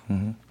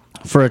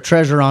for a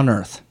treasure on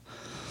earth,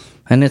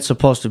 and it's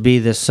supposed to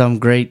be some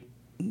great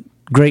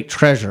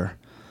treasure,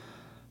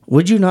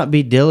 would you not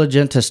be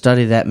diligent to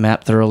study that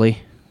map thoroughly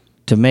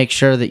to make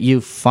sure that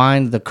you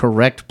find the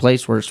correct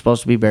place where it's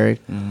supposed to be buried?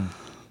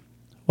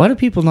 Why do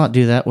people not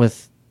do that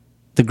with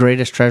the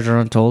greatest treasure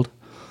untold?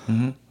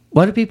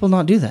 Why do people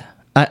not do that?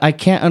 I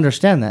can't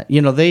understand that.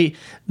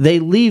 They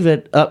leave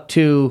it up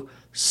to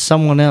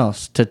someone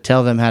else to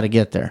tell them how to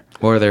get there.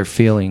 Or their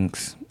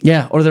feelings.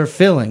 Yeah, or their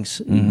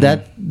feelings.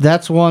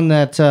 That's one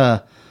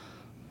that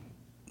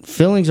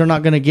feelings are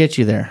not going to get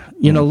you there.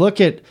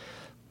 Look at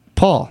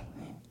Paul.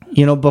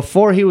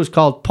 Before he was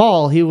called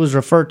Paul, he was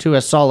referred to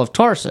as Saul of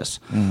Tarsus.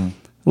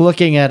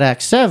 Looking at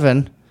Acts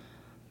 7,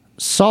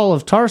 Saul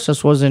of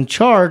Tarsus was in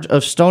charge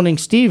of stoning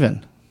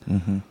Stephen.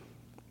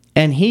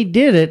 And he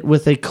did it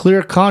with a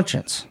clear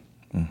conscience.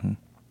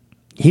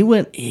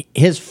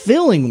 His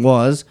feeling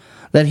was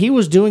that he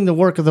was doing the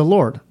work of the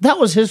Lord. That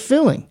was his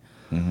feeling.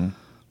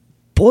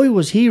 Boy,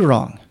 was he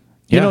wrong.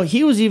 You Yeah. know,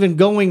 he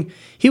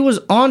was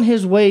on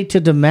his way to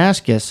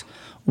Damascus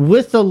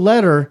with a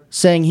letter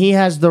saying he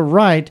has the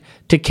right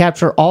to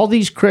capture all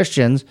these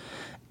Christians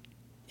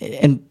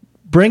and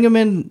bring them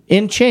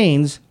in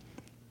chains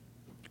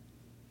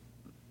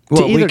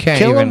to either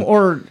kill them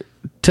or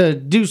to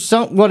do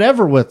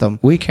whatever with them.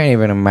 We can't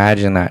even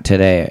imagine that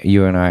today,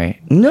 you and I.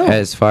 No.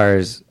 As far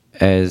as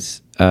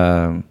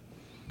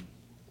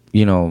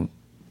you know,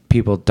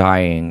 people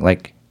dying.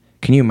 Like,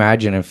 can you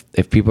imagine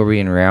if people were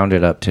being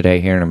rounded up today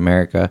here in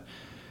America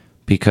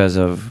because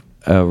of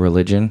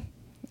religion?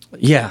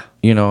 Yeah.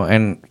 You know,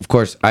 and of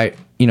course,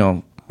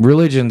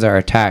 religions are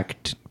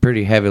attacked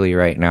pretty heavily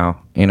right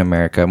now in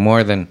America,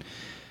 more than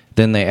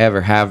they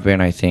ever have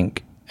been, I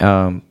think.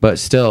 But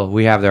still,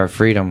 we have our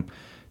freedom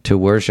to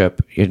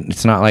worship.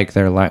 It's not like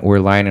we're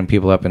lining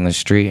people up in the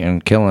street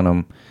and killing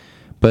them,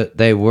 but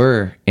they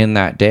were in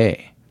that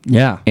day.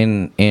 Yeah.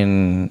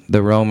 In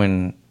the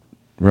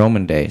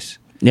Roman days.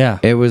 Yeah.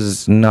 It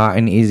was not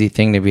an easy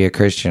thing to be a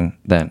Christian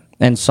then.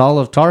 And Saul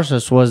of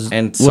Tarsus was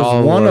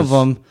one of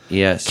them.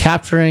 Yes.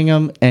 Capturing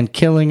them and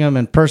killing them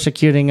and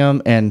persecuting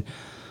them, and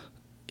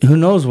who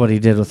knows what he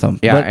did with them.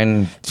 Yeah, But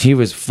and he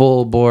was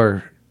full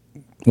bore,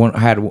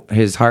 had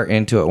his heart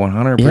into it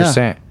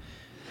 100%,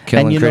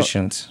 killing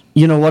Christians.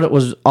 You know what it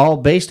was all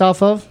based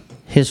off of?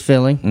 His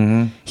feeling.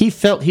 Mm-hmm. He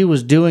felt he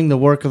was doing the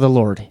work of the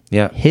Lord.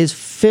 Yeah. His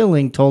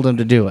feeling told him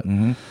to do it.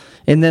 Mm-hmm.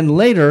 And then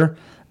later,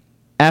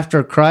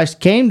 after Christ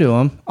came to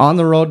him on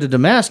the road to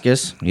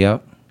Damascus,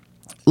 Yep.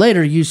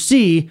 later you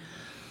see,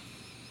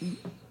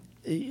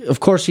 of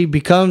course, he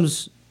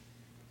becomes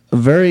a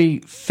very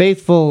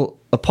faithful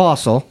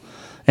apostle,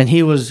 and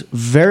he was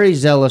very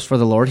zealous for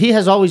the Lord. He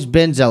has always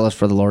been zealous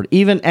for the Lord,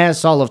 even as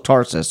Saul of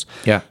Tarsus.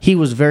 Yeah. He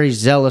was very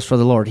zealous for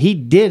the Lord. He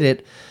did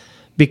it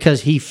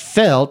because he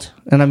felt,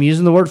 and I'm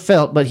using the word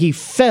felt, but he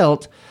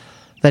felt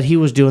that he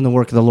was doing the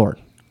work of the Lord.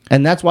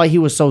 And that's why he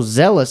was so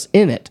zealous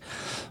in it.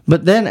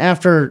 But then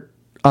after,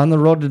 on the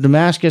road to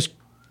Damascus,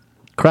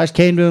 Christ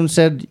came to him and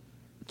said,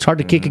 it's hard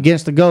to kick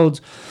against the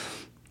goads,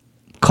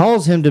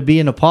 calls him to be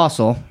an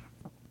apostle.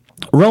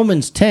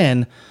 Romans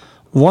 10,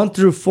 1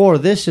 through 4,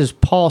 this is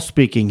Paul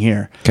speaking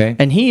here. Okay.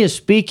 And he is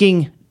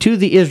speaking to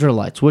the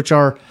Israelites, which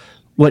are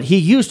what he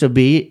used to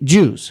be,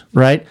 Jews,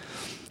 right?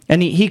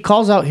 And he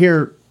calls out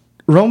here,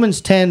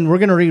 Romans 10, we're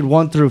going to read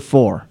 1 through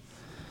 4.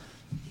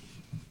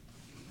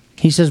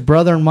 He says,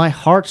 Brethren, my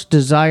heart's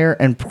desire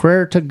and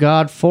prayer to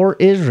God for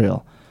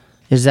Israel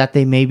is that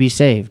they may be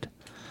saved.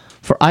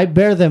 For I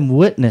bear them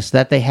witness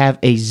that they have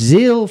a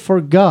zeal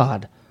for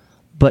God,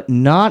 but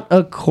not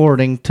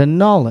according to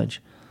knowledge.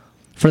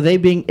 For they,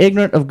 being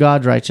ignorant of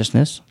God's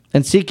righteousness,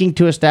 and seeking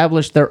to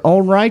establish their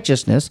own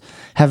righteousness,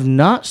 have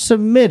not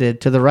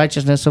submitted to the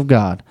righteousness of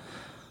God.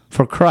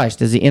 For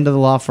Christ is the end of the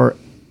law for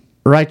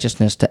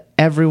righteousness to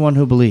everyone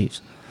who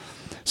believes.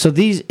 So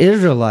these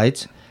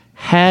Israelites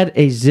had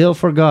a zeal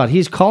for God.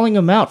 He's calling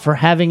them out for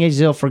having a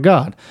zeal for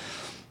God.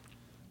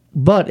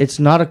 But it's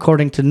not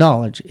according to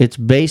knowledge. It's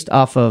based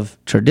off of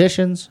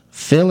traditions,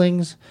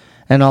 feelings,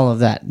 and all of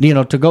that. You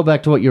know, to go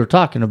back to what you were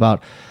talking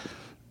about,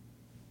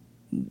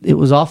 it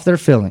was off their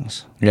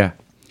feelings. Yeah.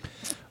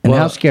 And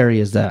how scary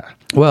is that?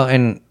 Well,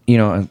 and, you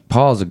know,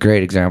 Paul's a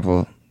great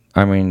example.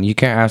 I mean, you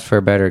can't ask for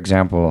a better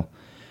example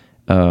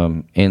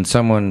in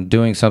someone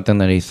doing something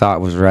that he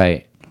thought was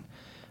right.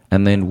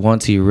 And then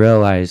once he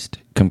realized,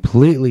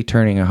 completely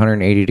turning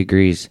 180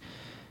 degrees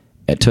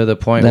to the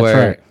point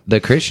where the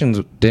Christians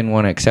didn't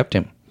want to accept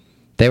him.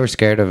 They were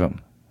scared of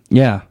him.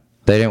 Yeah.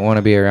 They didn't want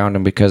to be around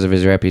him because of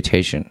his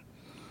reputation.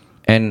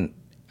 And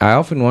I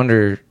often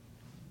wonder,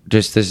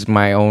 just this is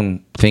my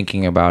own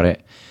thinking about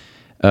it,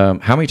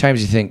 how many times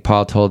do you think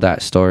Paul told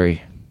that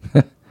story?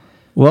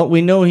 Well,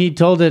 we know he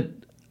told it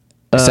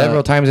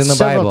several times in the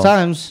Bible. Several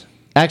times.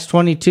 Acts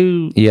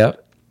 22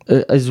 Yep.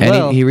 As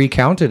well. And he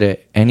recounted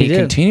it, and he did.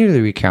 continued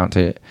to recount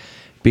it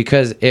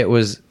because it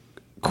was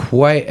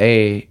quite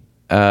a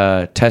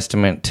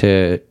testament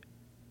to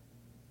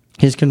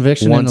his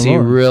conviction once in the he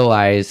Lord.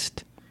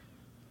 realized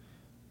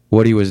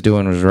what he was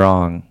doing was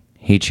wrong,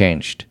 he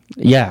changed.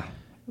 Yeah.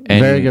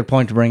 And- Very good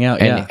point to bring out.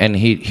 And and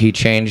he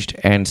changed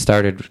and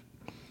started,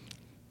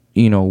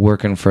 you know,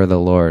 working for the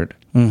Lord,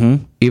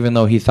 even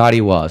though he thought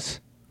he was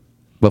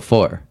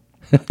before.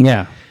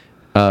 Yeah.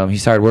 He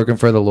started working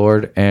for the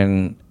Lord,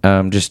 and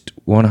just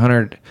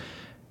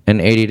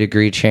 180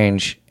 degree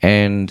change.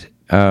 And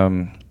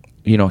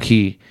you know,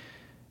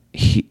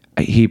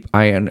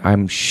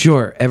 I'm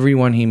sure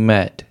everyone he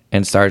met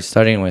and started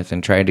studying with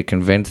and tried to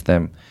convince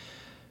them,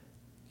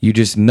 you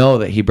just know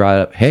that he brought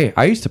up, hey,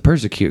 I used to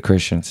persecute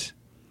Christians.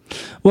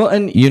 Well,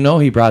 and You know,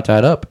 he brought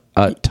that up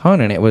a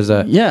ton, and it was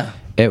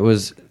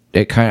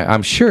it kind of,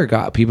 I'm sure,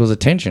 got people's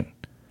attention,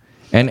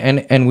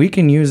 and we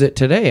can use it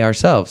today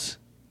ourselves.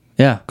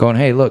 yeah. Going,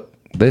 hey, look,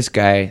 this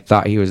guy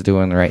thought he was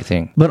doing the right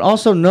thing. But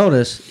also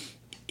notice,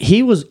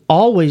 he was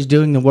always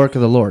doing the work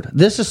of the Lord.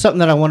 This is something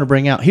that I want to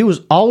bring out. He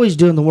was always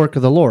doing the work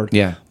of the Lord.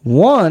 Yeah.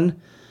 One,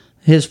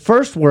 his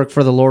first work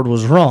for the Lord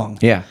was wrong.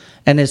 Yeah.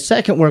 and his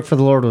second work for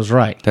the Lord was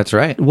right. That's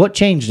right. What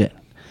changed it?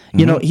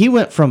 You know, he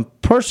went from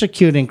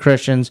persecuting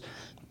Christians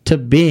to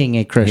being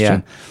a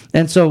Christian. Yeah.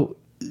 And so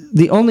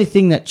the only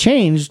thing that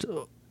changed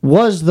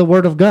was the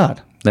Word of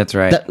God. That's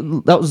right.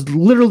 That was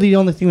literally the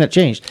only thing that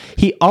changed.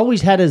 He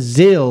always had a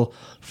zeal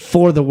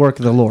for the work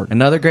of the Lord.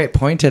 Another great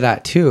point to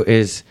that, too,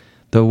 is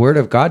the Word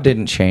of God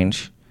didn't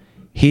change.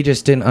 He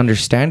just didn't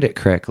understand it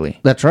correctly.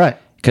 That's right.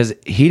 Because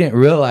he didn't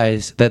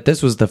realize that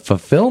this was the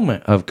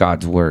fulfillment of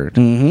God's Word.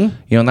 Mm-hmm.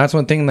 You know, and that's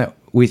one thing that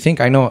we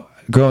think, I know,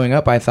 growing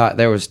up, I thought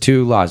there was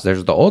two laws.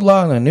 There's the old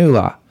law and the new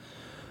law.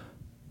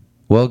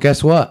 Well,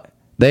 guess what?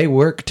 They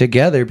work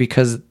together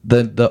because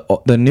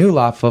the new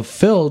law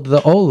fulfilled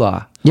the old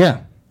law.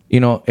 Yeah. You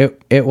know,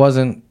 it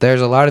wasn't,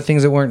 there's a lot of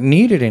things that weren't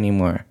needed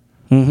anymore.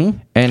 Mm-hmm.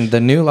 And the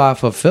new law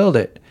fulfilled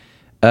it.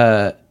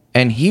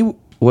 And he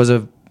was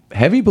a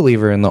heavy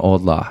believer in the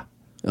old law.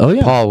 Oh,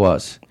 yeah. Paul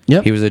was.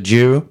 Yep. He was a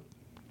Jew.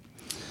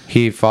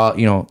 He followed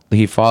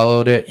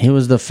it. He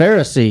was the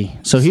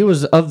Pharisee. So he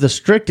was of the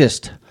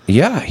strictest.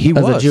 Yeah, he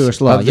Of was. the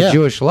Jewish law, Of the yeah.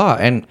 Jewish law.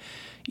 And,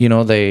 you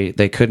know,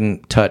 they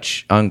couldn't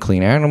touch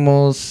unclean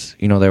animals.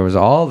 You know, there was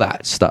all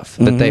that stuff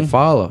that they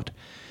followed.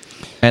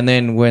 And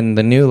then when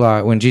the new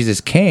law, when Jesus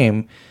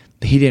came,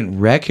 he didn't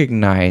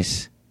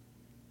recognize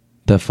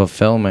the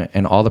fulfillment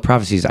and all the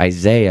prophecies,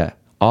 Isaiah,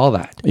 all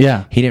that.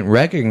 Yeah. He didn't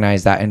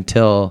recognize that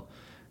until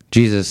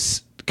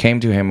Jesus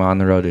came to him on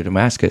the road to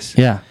Damascus.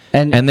 Yeah.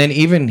 And then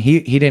even he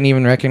didn't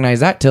even recognize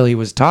that till he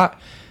was taught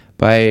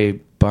by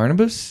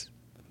Barnabas.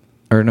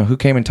 Or no, who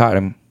came and taught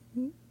him?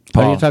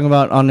 Paul. Are you talking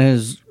about on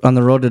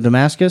the road to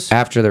Damascus?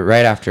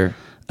 Right after.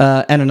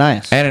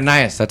 Ananias.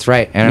 Ananias, that's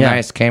right.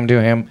 Ananias came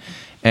to him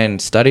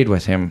and studied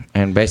with him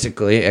and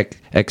basically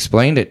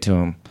explained it to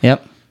him.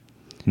 Yep.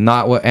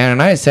 Not what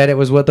Ananias said, it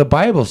was what the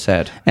Bible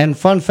said. And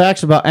fun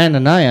facts about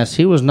Ananias,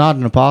 he was not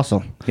an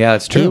apostle. Yeah,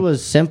 that's true. He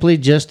was simply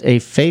just a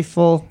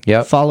faithful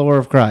follower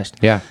of Christ.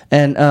 Yeah.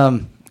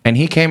 And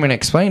he came and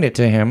explained it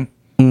to him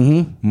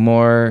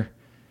more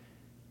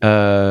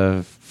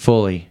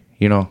fully,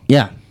 you know.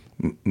 Yeah.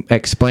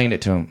 Explained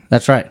it to him.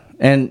 That's right.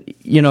 And,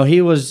 you know,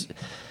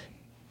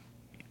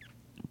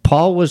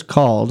 Paul was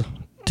called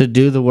to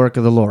do the work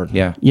of the Lord.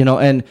 Yeah. You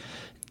know,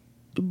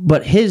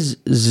 but his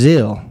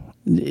zeal,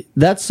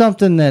 that's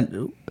something that,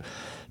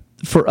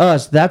 for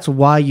us, that's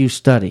why you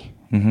study.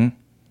 Mm-hmm.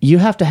 You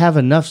have to have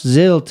enough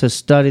zeal to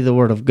study the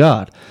Word of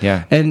God.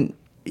 Yeah. And,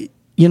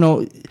 you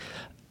know,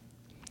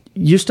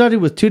 you study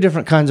with two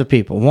different kinds of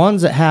people.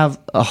 Ones that have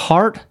a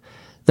heart,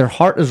 their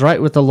heart is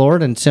right with the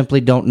Lord and simply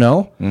don't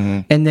know. Mm-hmm.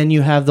 And then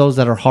you have those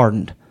that are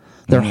hardened.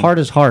 Their heart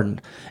is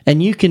hardened.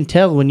 And you can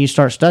tell when you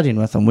start studying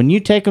with them. When you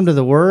take them to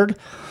the Word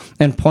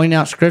and point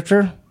out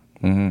Scripture,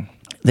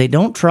 they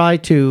don't try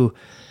to,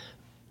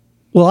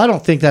 well, I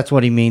don't think that's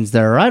what he means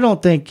there. I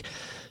don't think,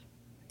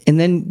 and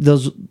then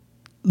those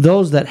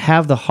that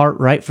have the heart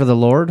right for the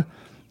Lord,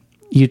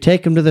 you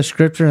take them to the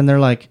Scripture and they're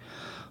like,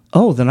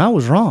 oh, then I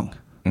was wrong.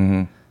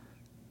 Mm-hmm.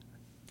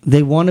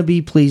 They want to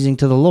be pleasing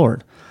to the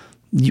Lord.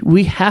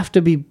 We have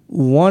to be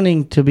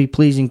wanting to be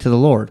pleasing to the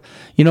Lord.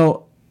 You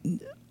know,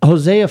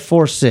 Hosea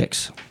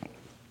 4:6,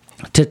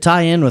 to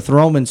tie in with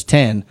Romans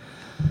 10,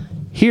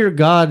 here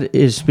God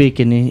is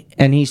speaking,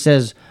 and he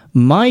says,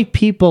 my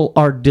people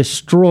are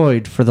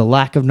destroyed for the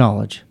lack of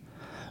knowledge.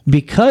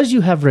 Because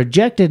you have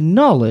rejected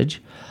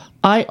knowledge,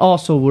 I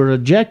also will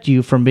reject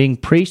you from being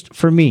priest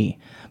for me.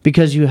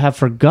 Because you have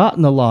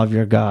forgotten the law of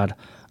your God,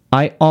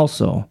 I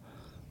also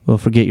will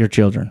forget your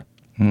children.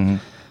 Mm-hmm.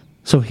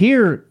 So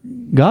here,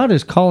 God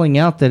is calling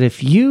out that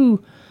if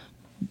you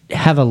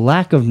have a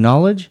lack of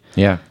knowledge,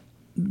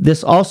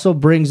 this also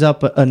brings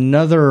up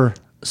another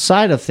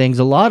side of things.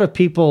 A lot of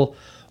people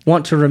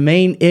want to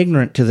remain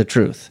ignorant to the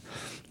truth,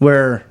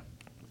 where,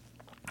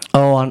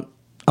 on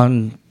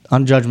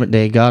Judgment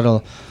Day,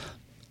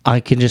 I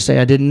can just say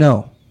I didn't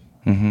know.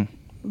 Mm-hmm.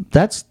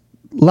 That's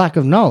lack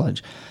of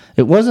knowledge.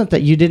 It wasn't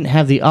that you didn't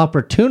have the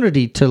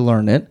opportunity to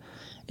learn it.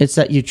 It's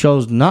that you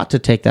chose not to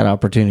take that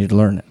opportunity to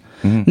learn it.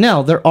 Mm-hmm.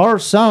 Now, there are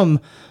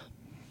some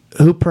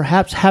who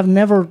perhaps have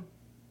never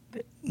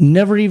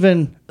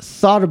even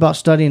thought about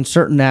studying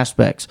certain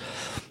aspects.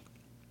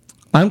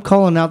 I'm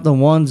calling out the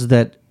ones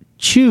that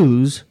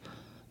choose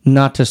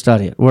not to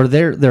study it, where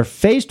they're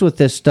faced with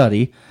this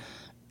study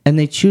and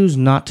they choose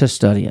not to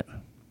study it.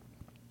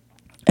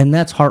 And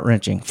that's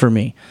heart-wrenching for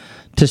me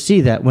to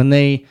see that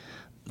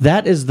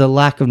that is the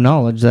lack of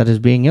knowledge that is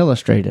being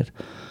illustrated.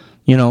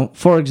 You know,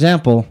 for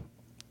example,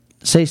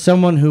 say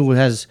someone who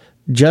has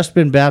just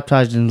been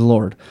baptized in the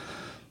Lord,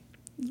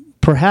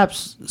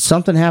 perhaps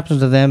something happens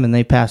to them and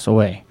they pass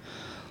away.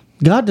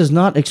 God does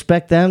not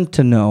expect them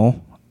to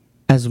know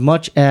as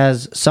much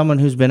as someone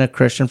who's been a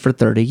Christian for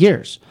 30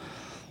 years.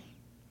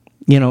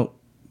 You know,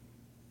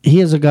 he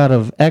is a God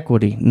of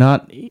equity,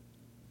 not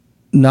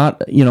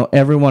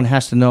everyone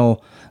has to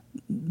know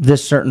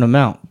this certain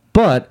amount,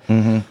 but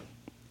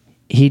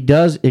he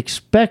does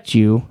expect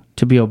you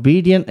to be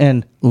obedient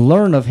and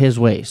learn of his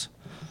ways.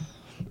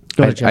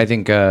 Go ahead, I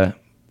think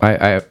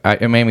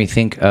it made me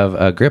think of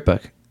Agrippa,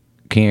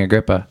 King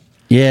Agrippa.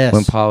 Yes.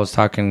 When Paul was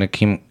talking to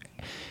King,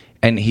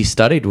 and he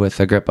studied with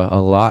Agrippa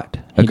a lot.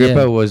 He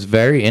Agrippa did. was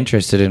very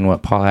interested in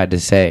what Paul had to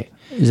say.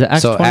 Is it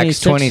Acts So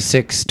 26?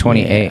 Acts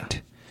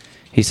 26:28.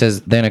 He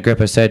says, then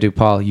Agrippa said to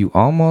Paul, you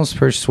almost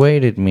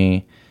persuaded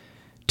me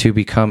to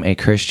become a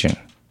Christian.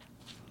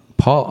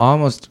 Paul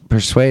almost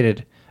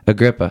persuaded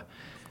Agrippa.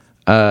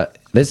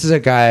 This is a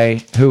guy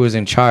who was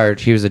in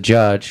charge. He was a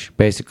judge,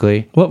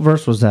 basically. What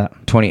verse was that?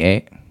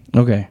 28.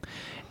 Okay.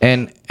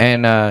 And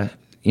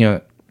you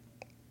know,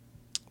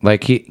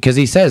 like because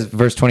he says,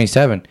 verse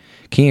 27,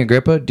 King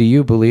Agrippa, do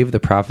you believe the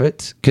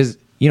prophets? Because,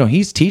 you know,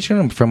 he's teaching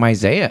them from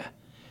Isaiah.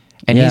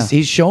 And Yeah.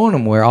 he's showing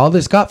them where all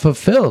this got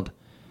fulfilled.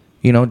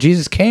 You know,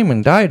 Jesus came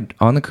and died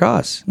on the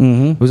cross.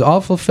 Mm-hmm. It was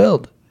all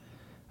fulfilled.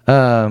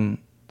 Do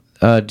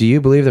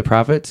you believe the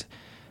prophets?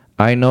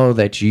 I know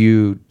that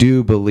you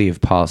do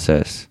believe, Paul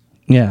says.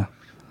 Yeah.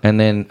 And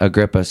then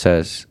Agrippa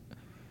says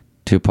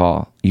to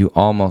Paul, you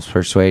almost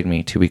persuade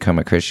me to become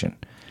a Christian.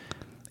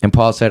 And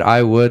Paul said,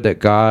 I would to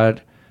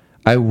God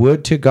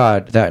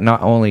that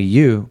not only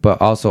you,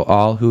 but also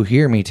all who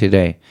hear me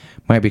today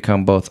might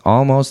become both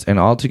almost and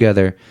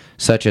altogether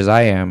such as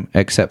I am,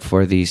 except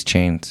for these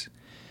chains.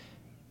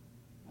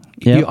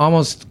 Yep. You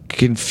almost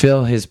can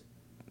feel his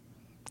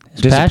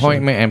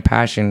disappointment and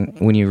passion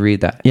when you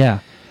read that. Yeah.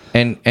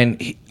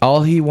 And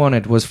all he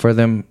wanted was for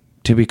them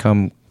to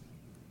become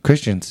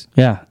Christians.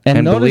 Yeah.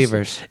 And notice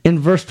believers. In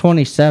verse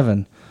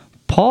 27,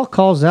 Paul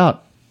calls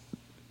out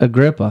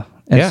Agrippa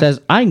and Yeah. says,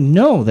 I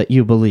know that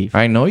you believe.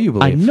 I know you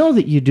I believe. know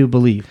that you do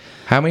believe.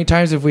 How many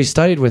times have we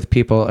studied with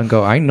people and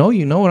go, I know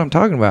you know what I'm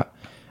talking about,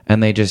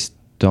 and they just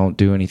don't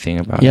do anything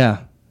about it? Yeah.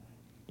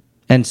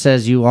 And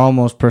says, you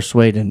almost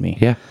persuaded me.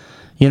 Yeah.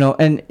 You know,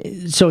 and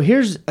so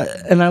here's,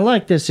 and I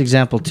like this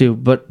example too,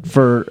 but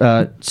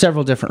for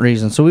several different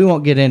reasons. So we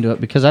won't get into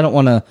it because I don't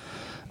want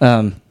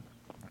to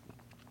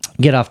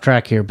get off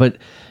track here. But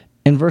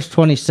in verse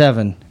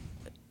 27,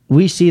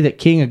 we see that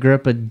King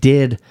Agrippa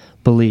did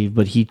believe,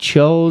 but he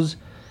chose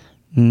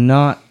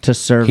not to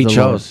serve He the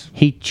chose. Lord.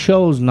 He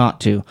chose not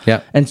to.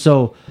 Yeah. And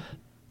so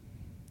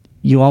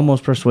you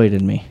almost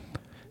persuaded me.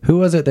 Who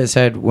was it that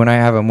said, when I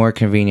have a more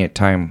convenient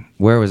time?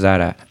 Where was that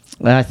at?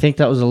 And I think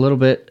that was a little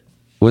bit,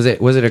 Was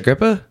it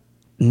Agrippa?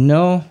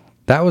 no.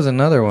 That was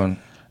another one.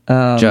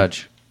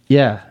 Judge.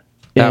 Yeah.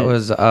 That It-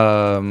 was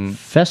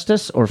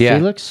Festus or yeah,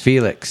 Felix?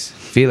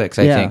 Felix,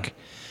 I Yeah. think.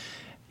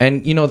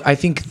 And you know, I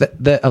think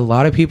that a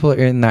lot of people are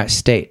in that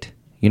state,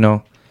 you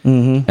know.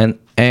 Mm-hmm.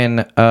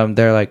 And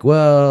they're like,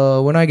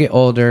 well, when I get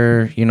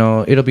older, you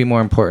know, it'll be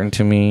more important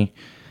to me,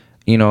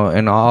 you know,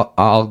 and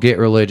I'll get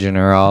religion,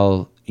 or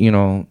I'll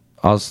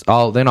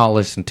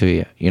listen to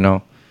you, you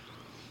know.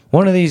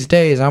 One of these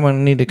days I'm going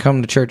to need to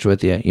come to church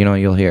with you, you know,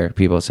 you'll hear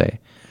people say.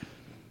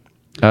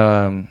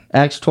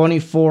 Acts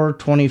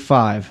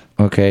 24:25.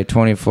 Okay,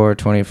 24,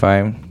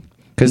 25.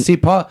 Cuz see,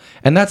 Paul,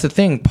 and that's the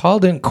thing, Paul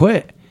didn't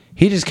quit.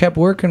 He just kept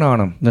working on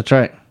them, That's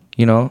right.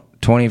 you know,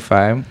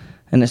 25.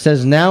 And it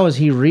says, now as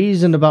he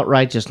reasoned about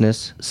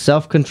righteousness,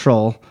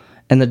 self-control,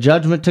 and the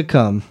judgment to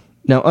come.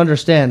 Now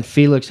understand,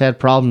 Felix had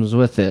problems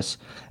with this,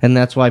 and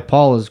that's why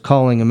Paul is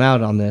calling him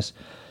out on this.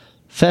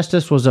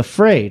 Festus was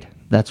afraid.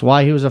 That's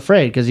why he was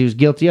afraid, because he was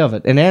guilty of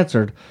it, and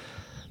answered,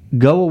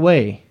 go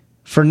away.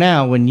 For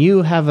now,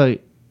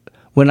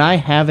 when I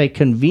have a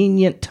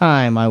convenient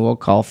time, I will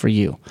call for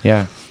you.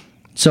 Yeah.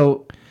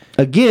 So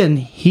again,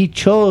 he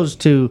chose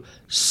to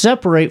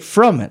separate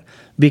from it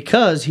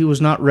because he was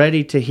not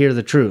ready to hear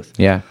the truth.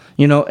 Yeah.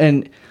 You know,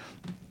 and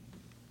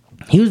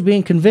he was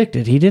being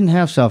convicted. He didn't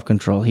have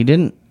self-control. He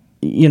didn't,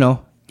 you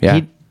know,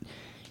 Yeah.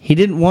 he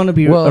didn't want to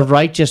be Well, a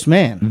righteous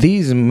man.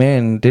 These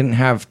men didn't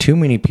have too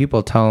many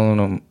people telling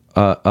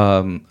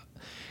them,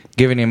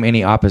 giving him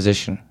any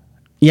opposition.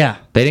 Yeah.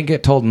 They didn't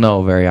get told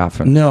no very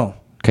often. No.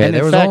 Okay, And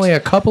there in was fact- only a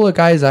couple of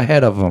guys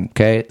ahead of them,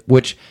 okay,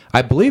 which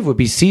I believe would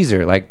be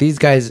Caesar. Like, these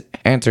guys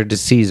answered to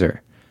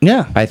Caesar,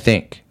 Yeah. I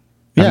think.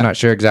 Yeah. I'm not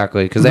sure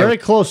exactly, because Very they're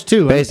close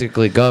too.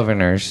 basically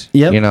governors,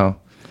 Yep. you know.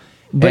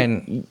 But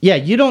and yeah,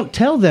 you don't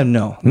tell them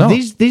no. No.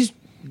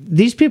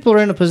 These people are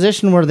in a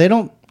position where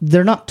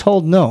they're not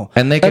told no.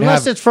 And they could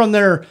unless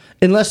have-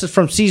 unless it's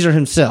from Caesar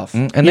himself.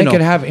 and You they know.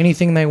 could have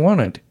anything they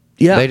wanted.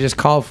 Yeah. They just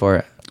called for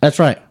it. That's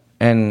right.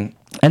 And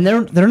And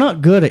they're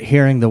not good at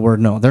hearing the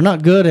word no. They're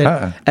not good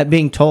at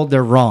being told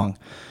they're wrong.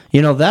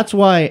 You know, that's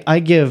why I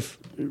give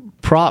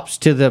props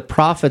to the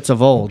prophets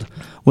of old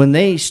when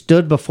they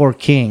stood before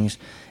kings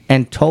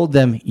and told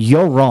them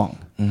you're wrong.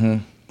 Mm-hmm.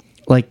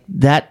 Like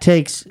that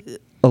takes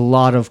a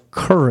lot of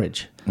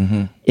courage.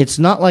 Mm-hmm. It's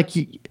not like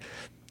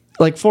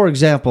like for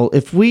example,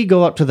 if we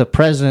go up to the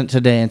president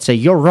today and say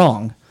you're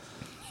wrong,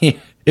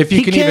 if you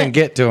He can even can't-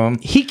 get to them.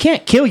 he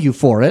can't kill you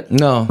for it.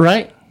 No.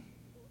 Right?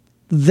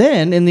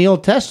 Then in the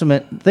Old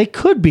Testament, they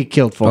could be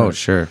killed for it. Oh,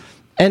 sure.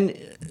 And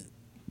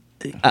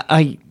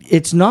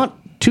it's not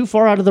too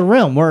far out of the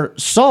realm where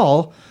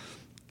Saul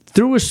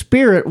threw a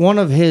spear at one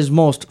of his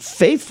most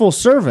faithful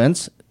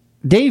servants,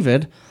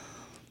 David,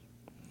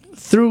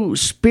 threw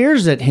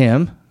spears at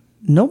him.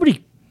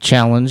 Nobody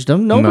challenged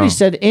him. Nobody No.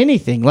 said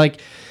anything.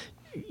 Like,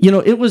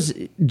 it was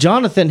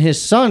Jonathan,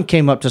 his son,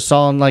 came up to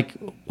Saul and like,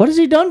 what has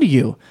he done to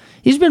you?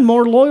 He's been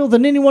more loyal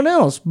than anyone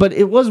else. But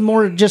it was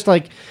more just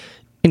like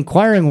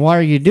inquiring, why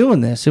are you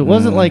doing this? It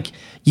wasn't like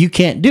you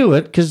can't do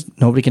it because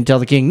nobody can tell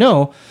the king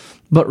no.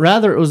 But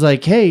rather it was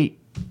like, hey,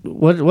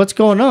 what's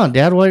going on,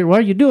 Dad? Why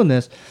are you doing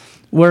this?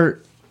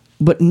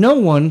 But no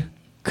one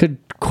could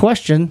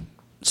question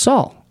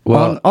Saul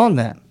on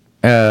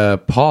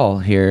that. Paul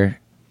here,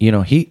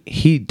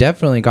 he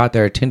definitely got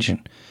their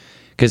attention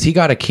because he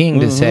got a king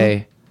to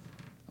say,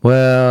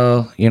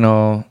 well,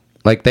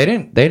 like they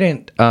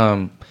didn't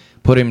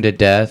put him to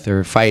death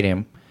or fight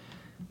him.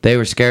 They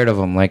were scared of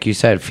him. Like you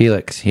said,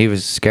 Felix, he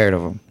was scared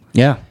of him.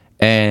 Yeah.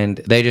 And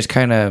they just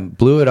kind of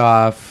blew it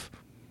off,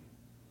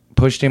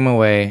 pushed him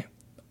away,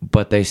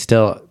 but they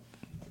still,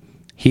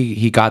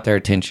 he got their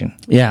attention.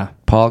 Yeah.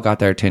 Paul got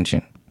their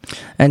attention.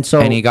 And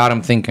he got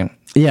them thinking.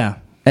 Yeah.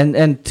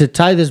 And to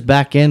tie this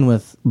back in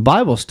with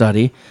Bible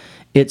study,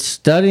 it's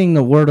studying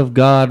the Word of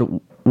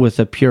God with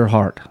a pure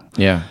heart.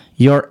 Yeah.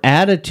 Your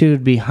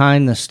attitude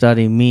behind the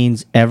study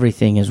means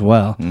everything as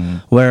well. Mm-hmm.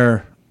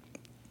 Where,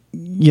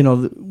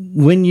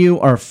 when you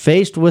are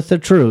faced with the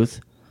truth,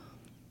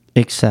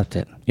 accept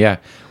it. Yeah.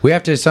 We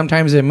have to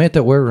sometimes admit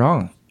that we're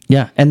wrong.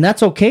 Yeah. And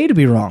that's okay to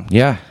be wrong.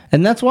 Yeah.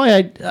 And that's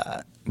why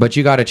but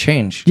you got to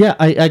change. Yeah.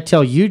 I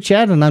tell you,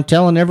 Chad, and I'm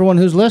telling everyone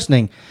who's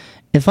listening,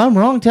 if I'm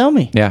wrong, tell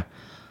me. Yeah.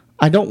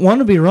 I don't want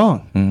to be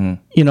wrong.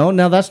 Mm-hmm.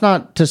 Now that's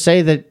not to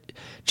say that,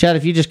 Chad,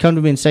 if you just come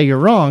to me and say you're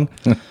wrong,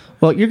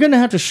 well, you're going to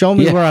have to show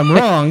me where I'm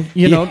wrong.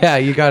 Yeah,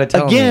 you got to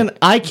tell me. Again,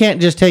 I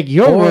can't just take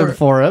your word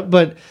for it,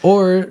 but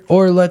or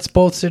let's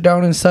both sit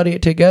down and study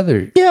it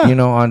together. Yeah,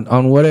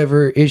 on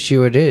whatever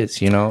issue it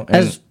is.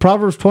 As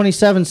Proverbs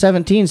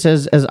 27:17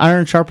 says, "As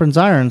iron sharpens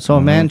iron, so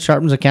a man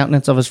sharpens the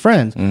countenance of his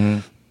friends."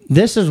 Mm-hmm.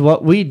 This is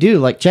what we do.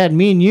 Like Chad,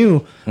 me and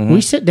you,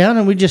 we sit down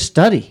and we just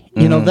study.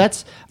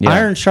 That's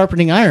iron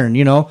sharpening iron.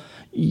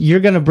 You're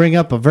going to bring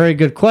up a very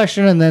good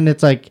question, and then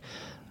it's like,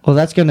 well,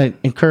 that's going to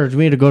encourage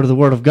me to go to the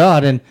Word of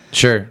God. And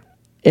sure,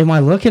 am I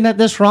looking at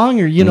this wrong,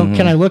 or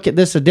can I look at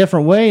this a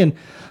different way? And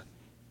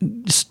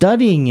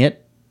studying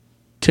it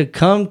to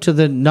come to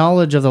the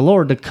knowledge of the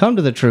Lord, to come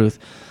to the truth.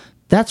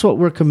 That's what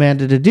we're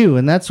commanded to do,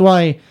 and that's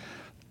why,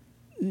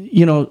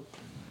 being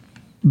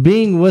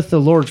with the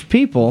Lord's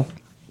people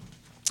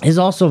is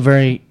also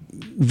very,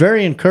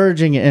 very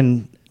encouraging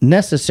and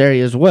necessary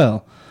as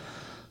well.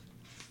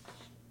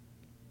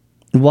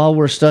 While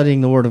we're studying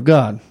the Word of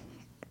God.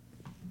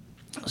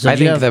 So I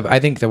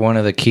think that one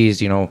of the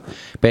keys,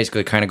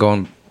 basically kind of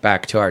going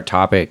back to our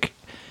topic,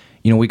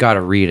 we got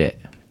to read it.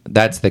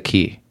 That's the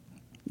key.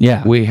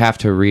 Yeah. We have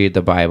to read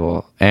the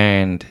Bible,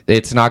 and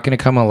it's not going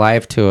to come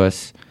alive to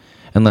us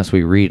unless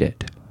we read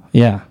it.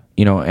 Yeah.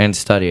 And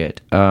study it.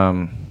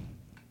 And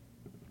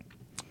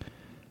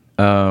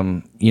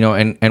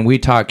we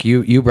talk,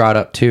 you brought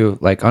up too,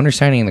 like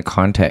understanding the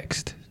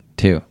context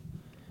too.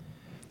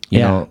 You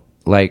know,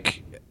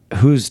 like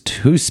who's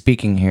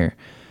speaking here?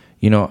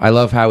 I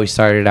love how we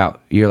started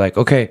out. You're like,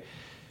 okay,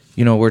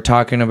 we're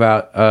talking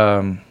about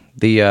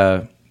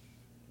the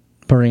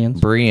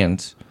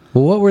Bereans.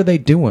 Well, what were they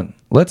doing?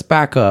 Let's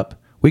back up.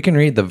 We can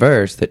read the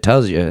verse that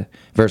tells you,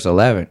 verse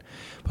 11.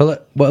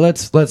 But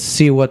let's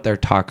see what they're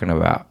talking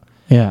about.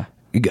 Yeah.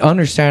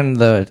 Understand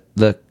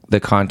the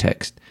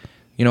context.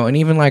 And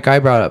even like I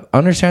brought up,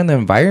 understand the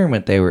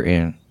environment they were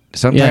in.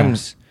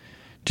 Sometimes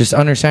just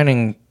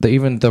understanding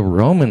even the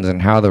Romans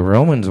and how the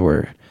Romans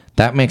were,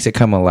 that makes it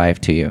come alive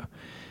to you.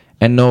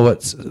 And know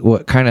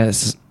what kind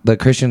of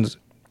the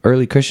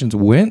early Christians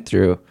went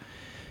through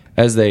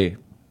as they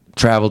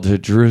traveled to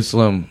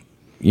Jerusalem,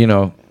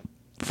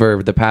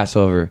 for the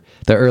Passover.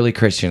 The early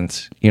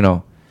Christians,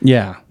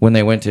 when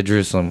they went to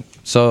Jerusalem.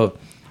 So,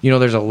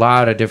 there's a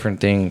lot of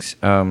different things.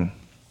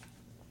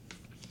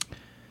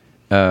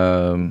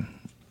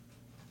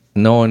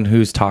 Knowing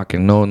who's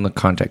talking, knowing the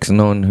context,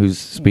 knowing who's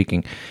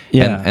speaking.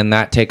 Yeah. And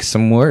that takes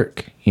some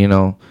work,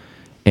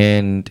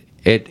 and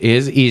it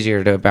is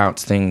easier to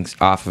bounce things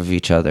off of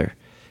each other,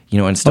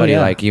 and study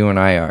like you and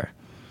I are.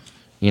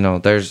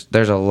 There's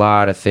a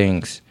lot of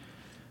things.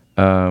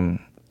 And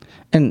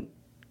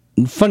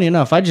funny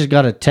enough, I just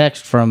got a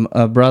text from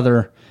a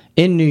brother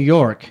in New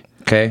York.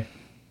 Okay.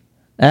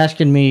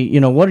 Asking me,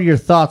 what are your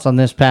thoughts on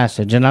this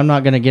passage? And I'm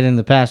not going to get into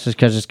the passage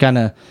because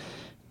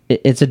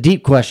it's a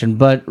deep question,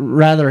 but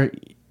rather,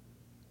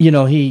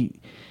 he's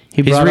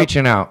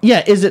reaching out.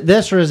 Yeah, is it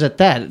this or is it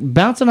that?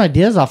 Bouncing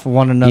ideas off of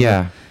one another.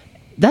 Yeah.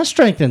 That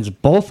strengthens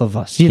both of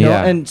us,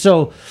 Yeah. And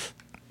so,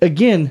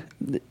 again,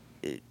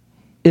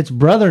 it's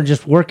brother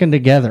just working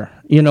together,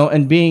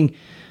 and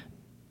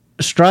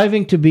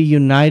striving to be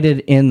united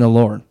in the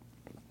Lord.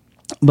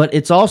 But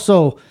it's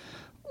also,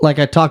 like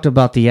I talked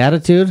about the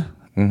attitude,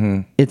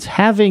 it's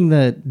having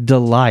the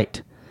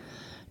delight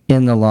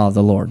in the law of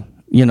the Lord,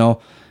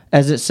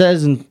 as it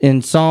says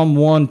in Psalm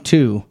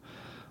 1:2,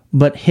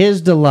 but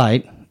his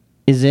delight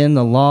is in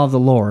the law of the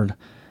Lord,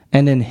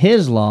 and in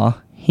his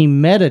law he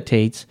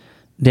meditates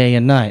day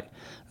and night.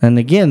 And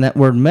again, that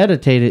word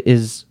meditate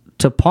is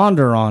to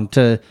ponder on,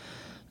 to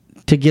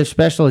give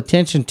special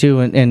attention to,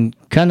 and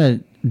kind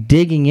of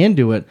digging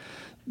into it,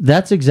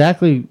 that's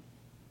exactly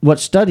what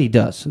study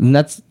does. And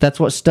that's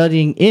what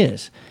studying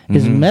is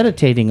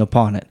meditating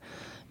upon it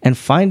and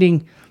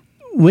finding,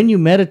 when you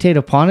meditate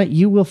upon it,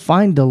 you will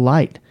find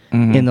delight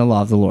in the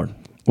law of the Lord.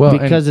 Well,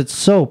 because it's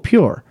so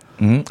pure.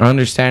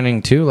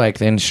 Understanding too, like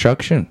the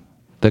instruction,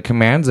 the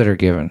commands that are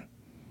given.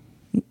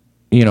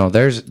 You know,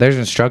 there's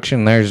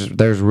instruction,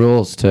 there's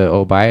rules to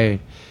obey.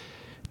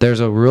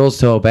 There's rules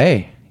to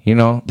obey, you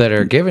know, that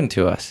are given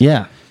to us.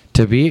 Yeah.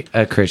 To be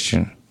a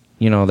Christian.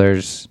 You know,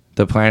 there's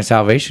the plan of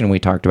salvation we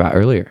talked about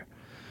earlier.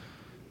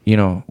 You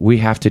know, we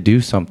have to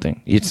do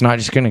something. It's not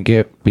just going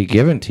to be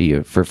given to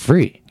you for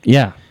free.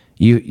 Yeah.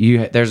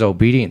 You there's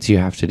obedience you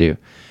have to do.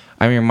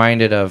 I'm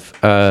reminded of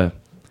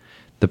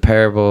the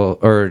parable,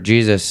 or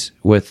Jesus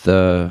with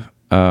the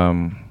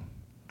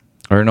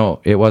or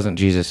no, it wasn't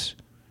Jesus.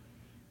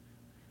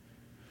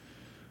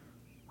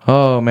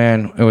 Oh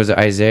man, it was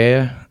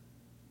Isaiah,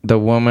 the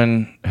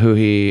woman who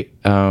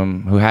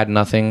had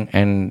nothing,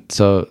 and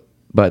so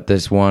but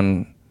this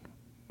one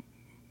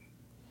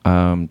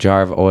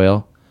jar of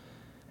oil,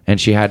 and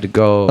she had to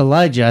go.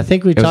 Elijah, I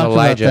think we talked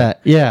about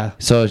that. Yeah.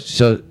 So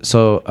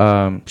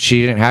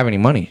she didn't have any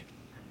money,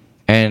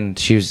 and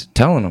she was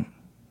telling him,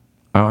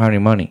 "I don't have any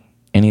money,"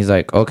 and he's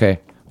like, "Okay,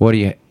 what do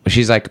you?"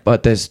 She's like,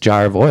 "But this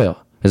jar of oil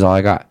is all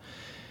I got."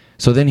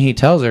 So then he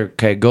tells her,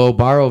 "Okay, go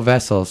borrow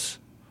vessels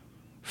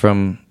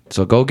so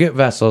go get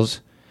vessels,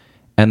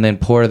 and then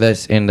pour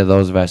this into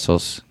those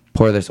vessels.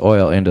 Pour this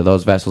oil into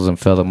those vessels and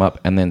fill them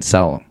up, and then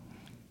sell them."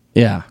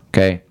 Yeah.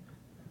 Okay.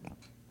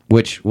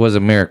 Which was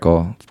a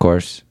miracle, of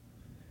course,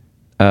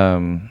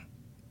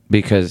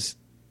 because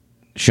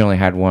she only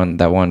had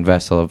that one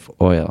vessel of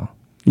oil.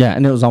 Yeah,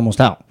 and it was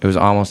almost out. It was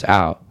almost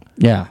out.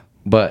 Yeah.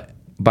 But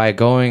by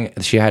going,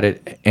 she had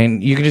it,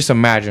 and you can just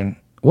imagine,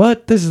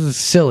 what? This is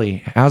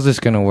silly. How's this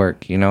going to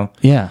work, you know?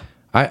 Yeah.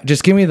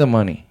 Just give me the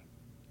money,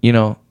 you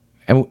know?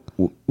 And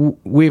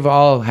we've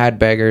all had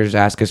beggars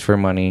ask us for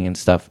money and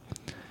stuff.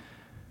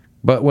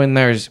 But when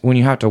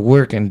you have to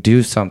work and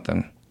do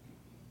something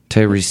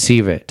to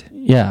receive it.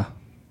 Yeah.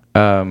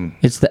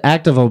 It's the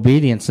act of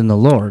obedience in the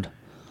Lord.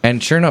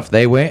 And sure enough,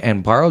 they went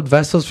and borrowed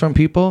vessels from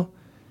people.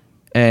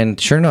 And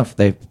sure enough,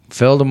 they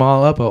filled them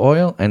all up with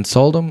oil and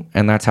sold them.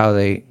 And that's how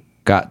they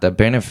got the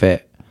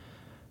benefit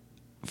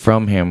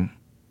from him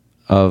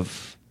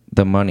of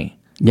the money.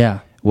 Yeah.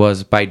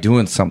 Was by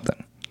doing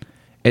something.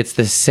 It's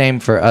the same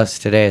for us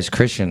today as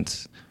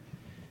Christians.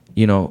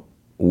 You know,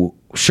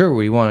 sure,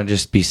 we want to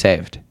just be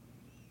saved.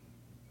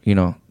 You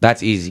know,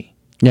 that's easy.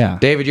 Yeah.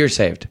 David, you're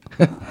saved.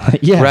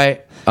 Yeah.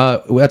 Right?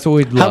 That's what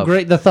we'd love. How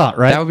great the thought,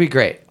 right? That would be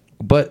great.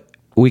 But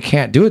we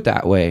can't do it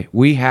that way.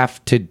 We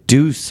have to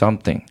do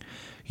something.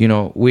 You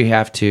know, we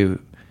have to,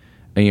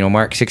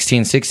 Mark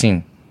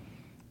 16:16,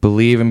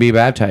 believe and be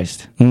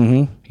baptized.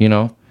 Mm-hmm. You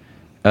know,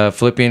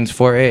 Philippians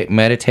 4:8,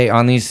 meditate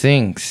on these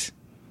things.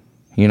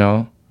 You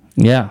know?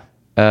 Yeah.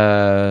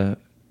 I'm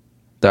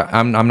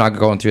not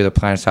going through the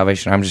plan of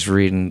salvation. I'm just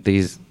reading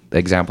these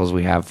examples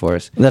we have for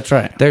us. That's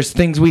right. There's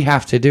things we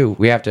have to do.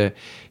 We have to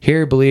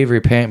hear, believe,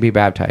 repent, be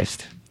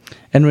baptized.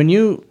 And when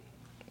you...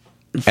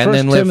 And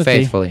then live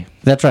faithfully.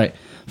 That's right.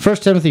 1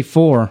 Timothy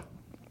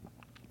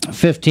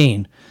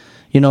 4:15.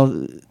 You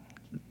know,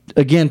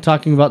 again,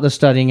 talking about the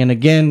studying. And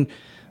again,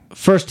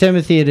 1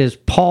 Timothy, it is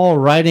Paul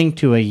writing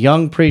to a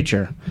young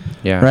preacher.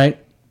 Yeah. Right?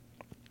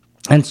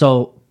 And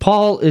so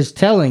Paul is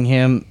telling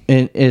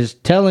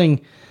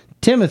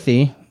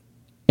Timothy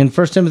in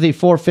 1 Timothy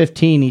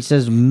 4:15, he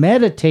says,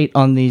 meditate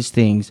on these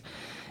things,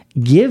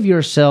 give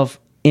yourself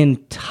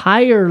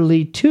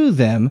entirely to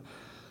them,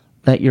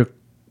 that your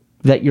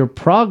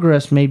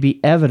progress may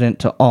be evident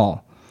to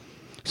all.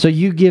 So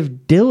you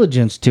give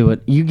diligence to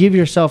it. You give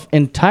yourself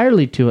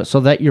entirely to it so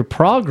that your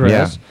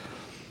progress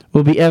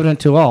will be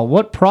evident to all.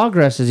 What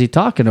progress is he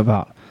talking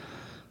about?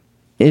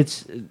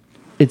 It's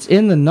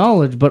in the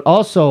knowledge, but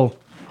also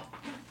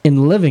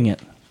in living it.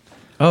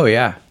 Oh,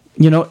 yeah.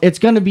 You know, it's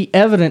going to be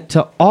evident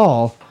to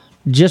all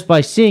just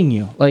by seeing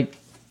you. Like,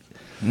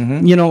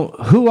 you know,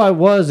 who I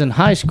was in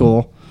high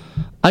school,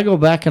 I go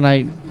back and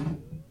I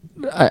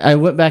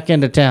went back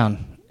into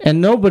town.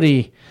 And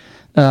nobody,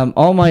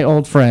 all my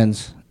old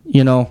friends,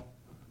 you know,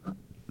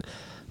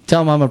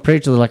 tell them I'm a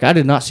preacher. They're like, I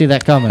did not see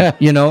that coming,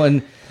 you know.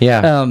 And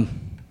yeah.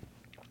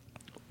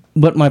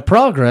 But my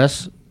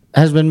progress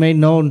has been made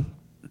known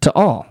to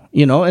all,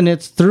 you know, and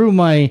it's through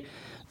my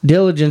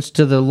diligence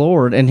to the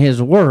Lord and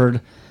His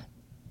Word.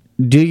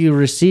 Do you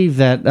receive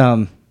that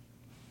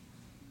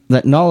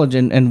that knowledge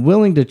and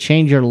willing to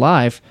change your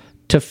life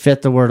to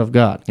fit the Word of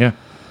God? Yeah.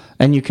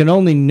 And you can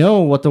only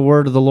know what the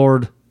Word of the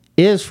Lord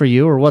is for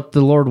you or what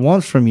the Lord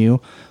wants from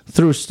you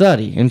through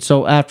study. And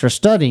so after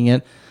studying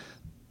it,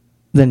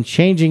 then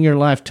changing your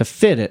life to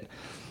fit it,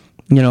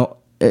 you know,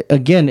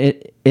 again,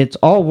 it's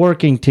all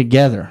working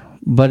together,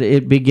 but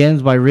it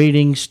begins by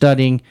reading,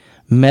 studying,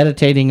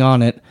 meditating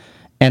on it,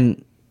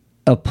 and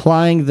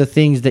applying the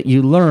things that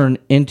you learn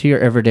into your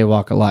everyday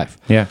walk of life.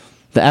 Yeah.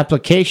 The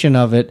application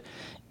of it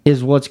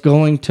is what's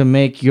going to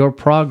make your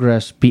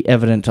progress be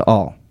evident to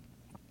all.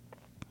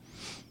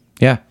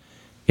 Yeah.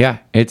 Yeah,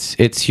 it's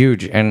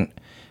huge, and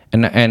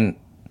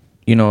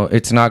you know,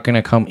 it's not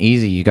gonna come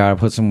easy. You gotta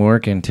put some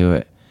work into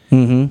it.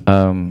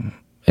 Mm-hmm.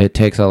 It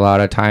takes a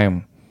lot of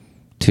time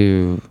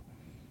to,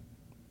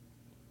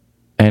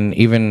 and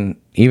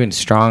even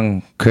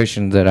strong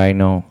Christians that I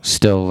know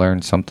still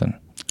learn something.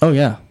 Oh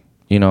yeah.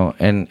 You know,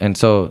 and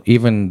so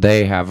even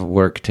they have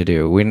work to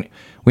do. We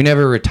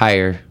never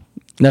retire.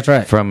 That's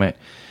right. From it.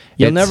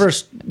 You'll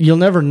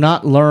never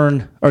not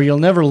learn, or you'll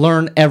never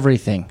learn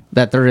everything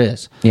that there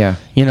is. Yeah.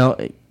 You know,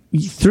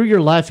 through your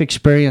life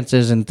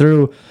experiences and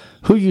through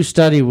who you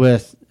study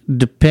with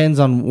depends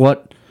on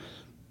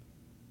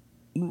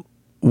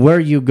where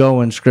you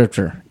go in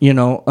Scripture. You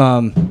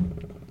know,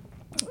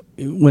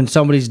 when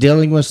somebody's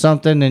dealing with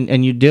something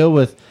and you deal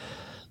with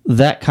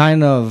that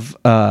kind of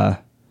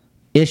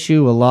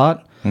issue a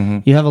lot,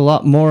 you have a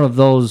lot more of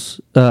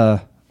those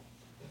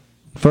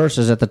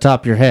verses at the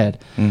top of your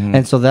head,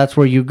 and so that's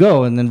where you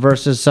go. And then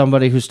versus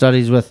somebody who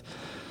studies with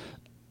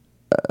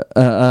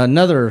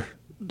another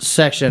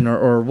section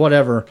or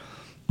whatever,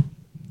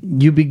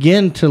 you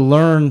begin to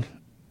learn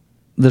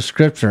the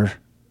Scripture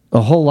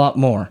a whole lot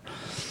more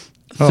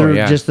through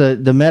just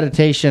the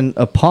meditation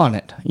upon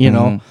it, you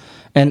know.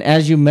 And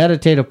as you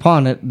meditate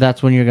upon it,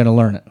 that's when you're going to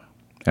learn it.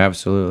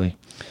 Absolutely.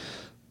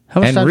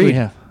 How much time do we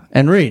have?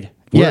 And read.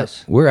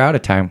 Yes. We're out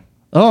of time.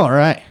 Oh, all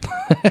right.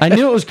 I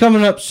knew it was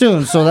coming up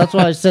soon, so that's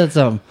why I said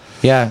something.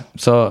 Yeah.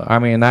 So, I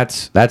mean,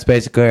 that's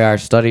basically our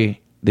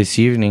study this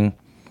evening.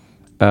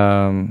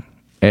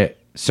 It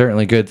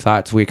certainly good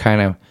thoughts. We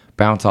kind of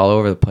bounce all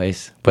over the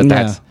place, but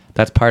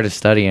that's part of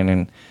studying,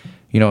 and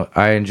you know,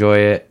 I enjoy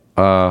it.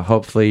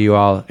 Hopefully you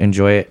all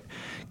enjoy it.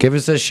 Give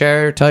us a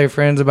share, tell your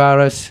friends about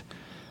us.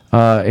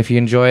 If you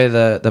enjoy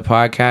the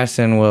podcast,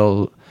 and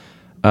we'll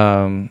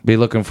be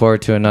looking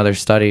forward to another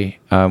study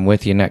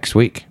with you next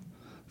week.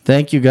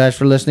 Thank you guys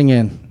for listening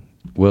in.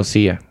 We'll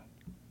see you.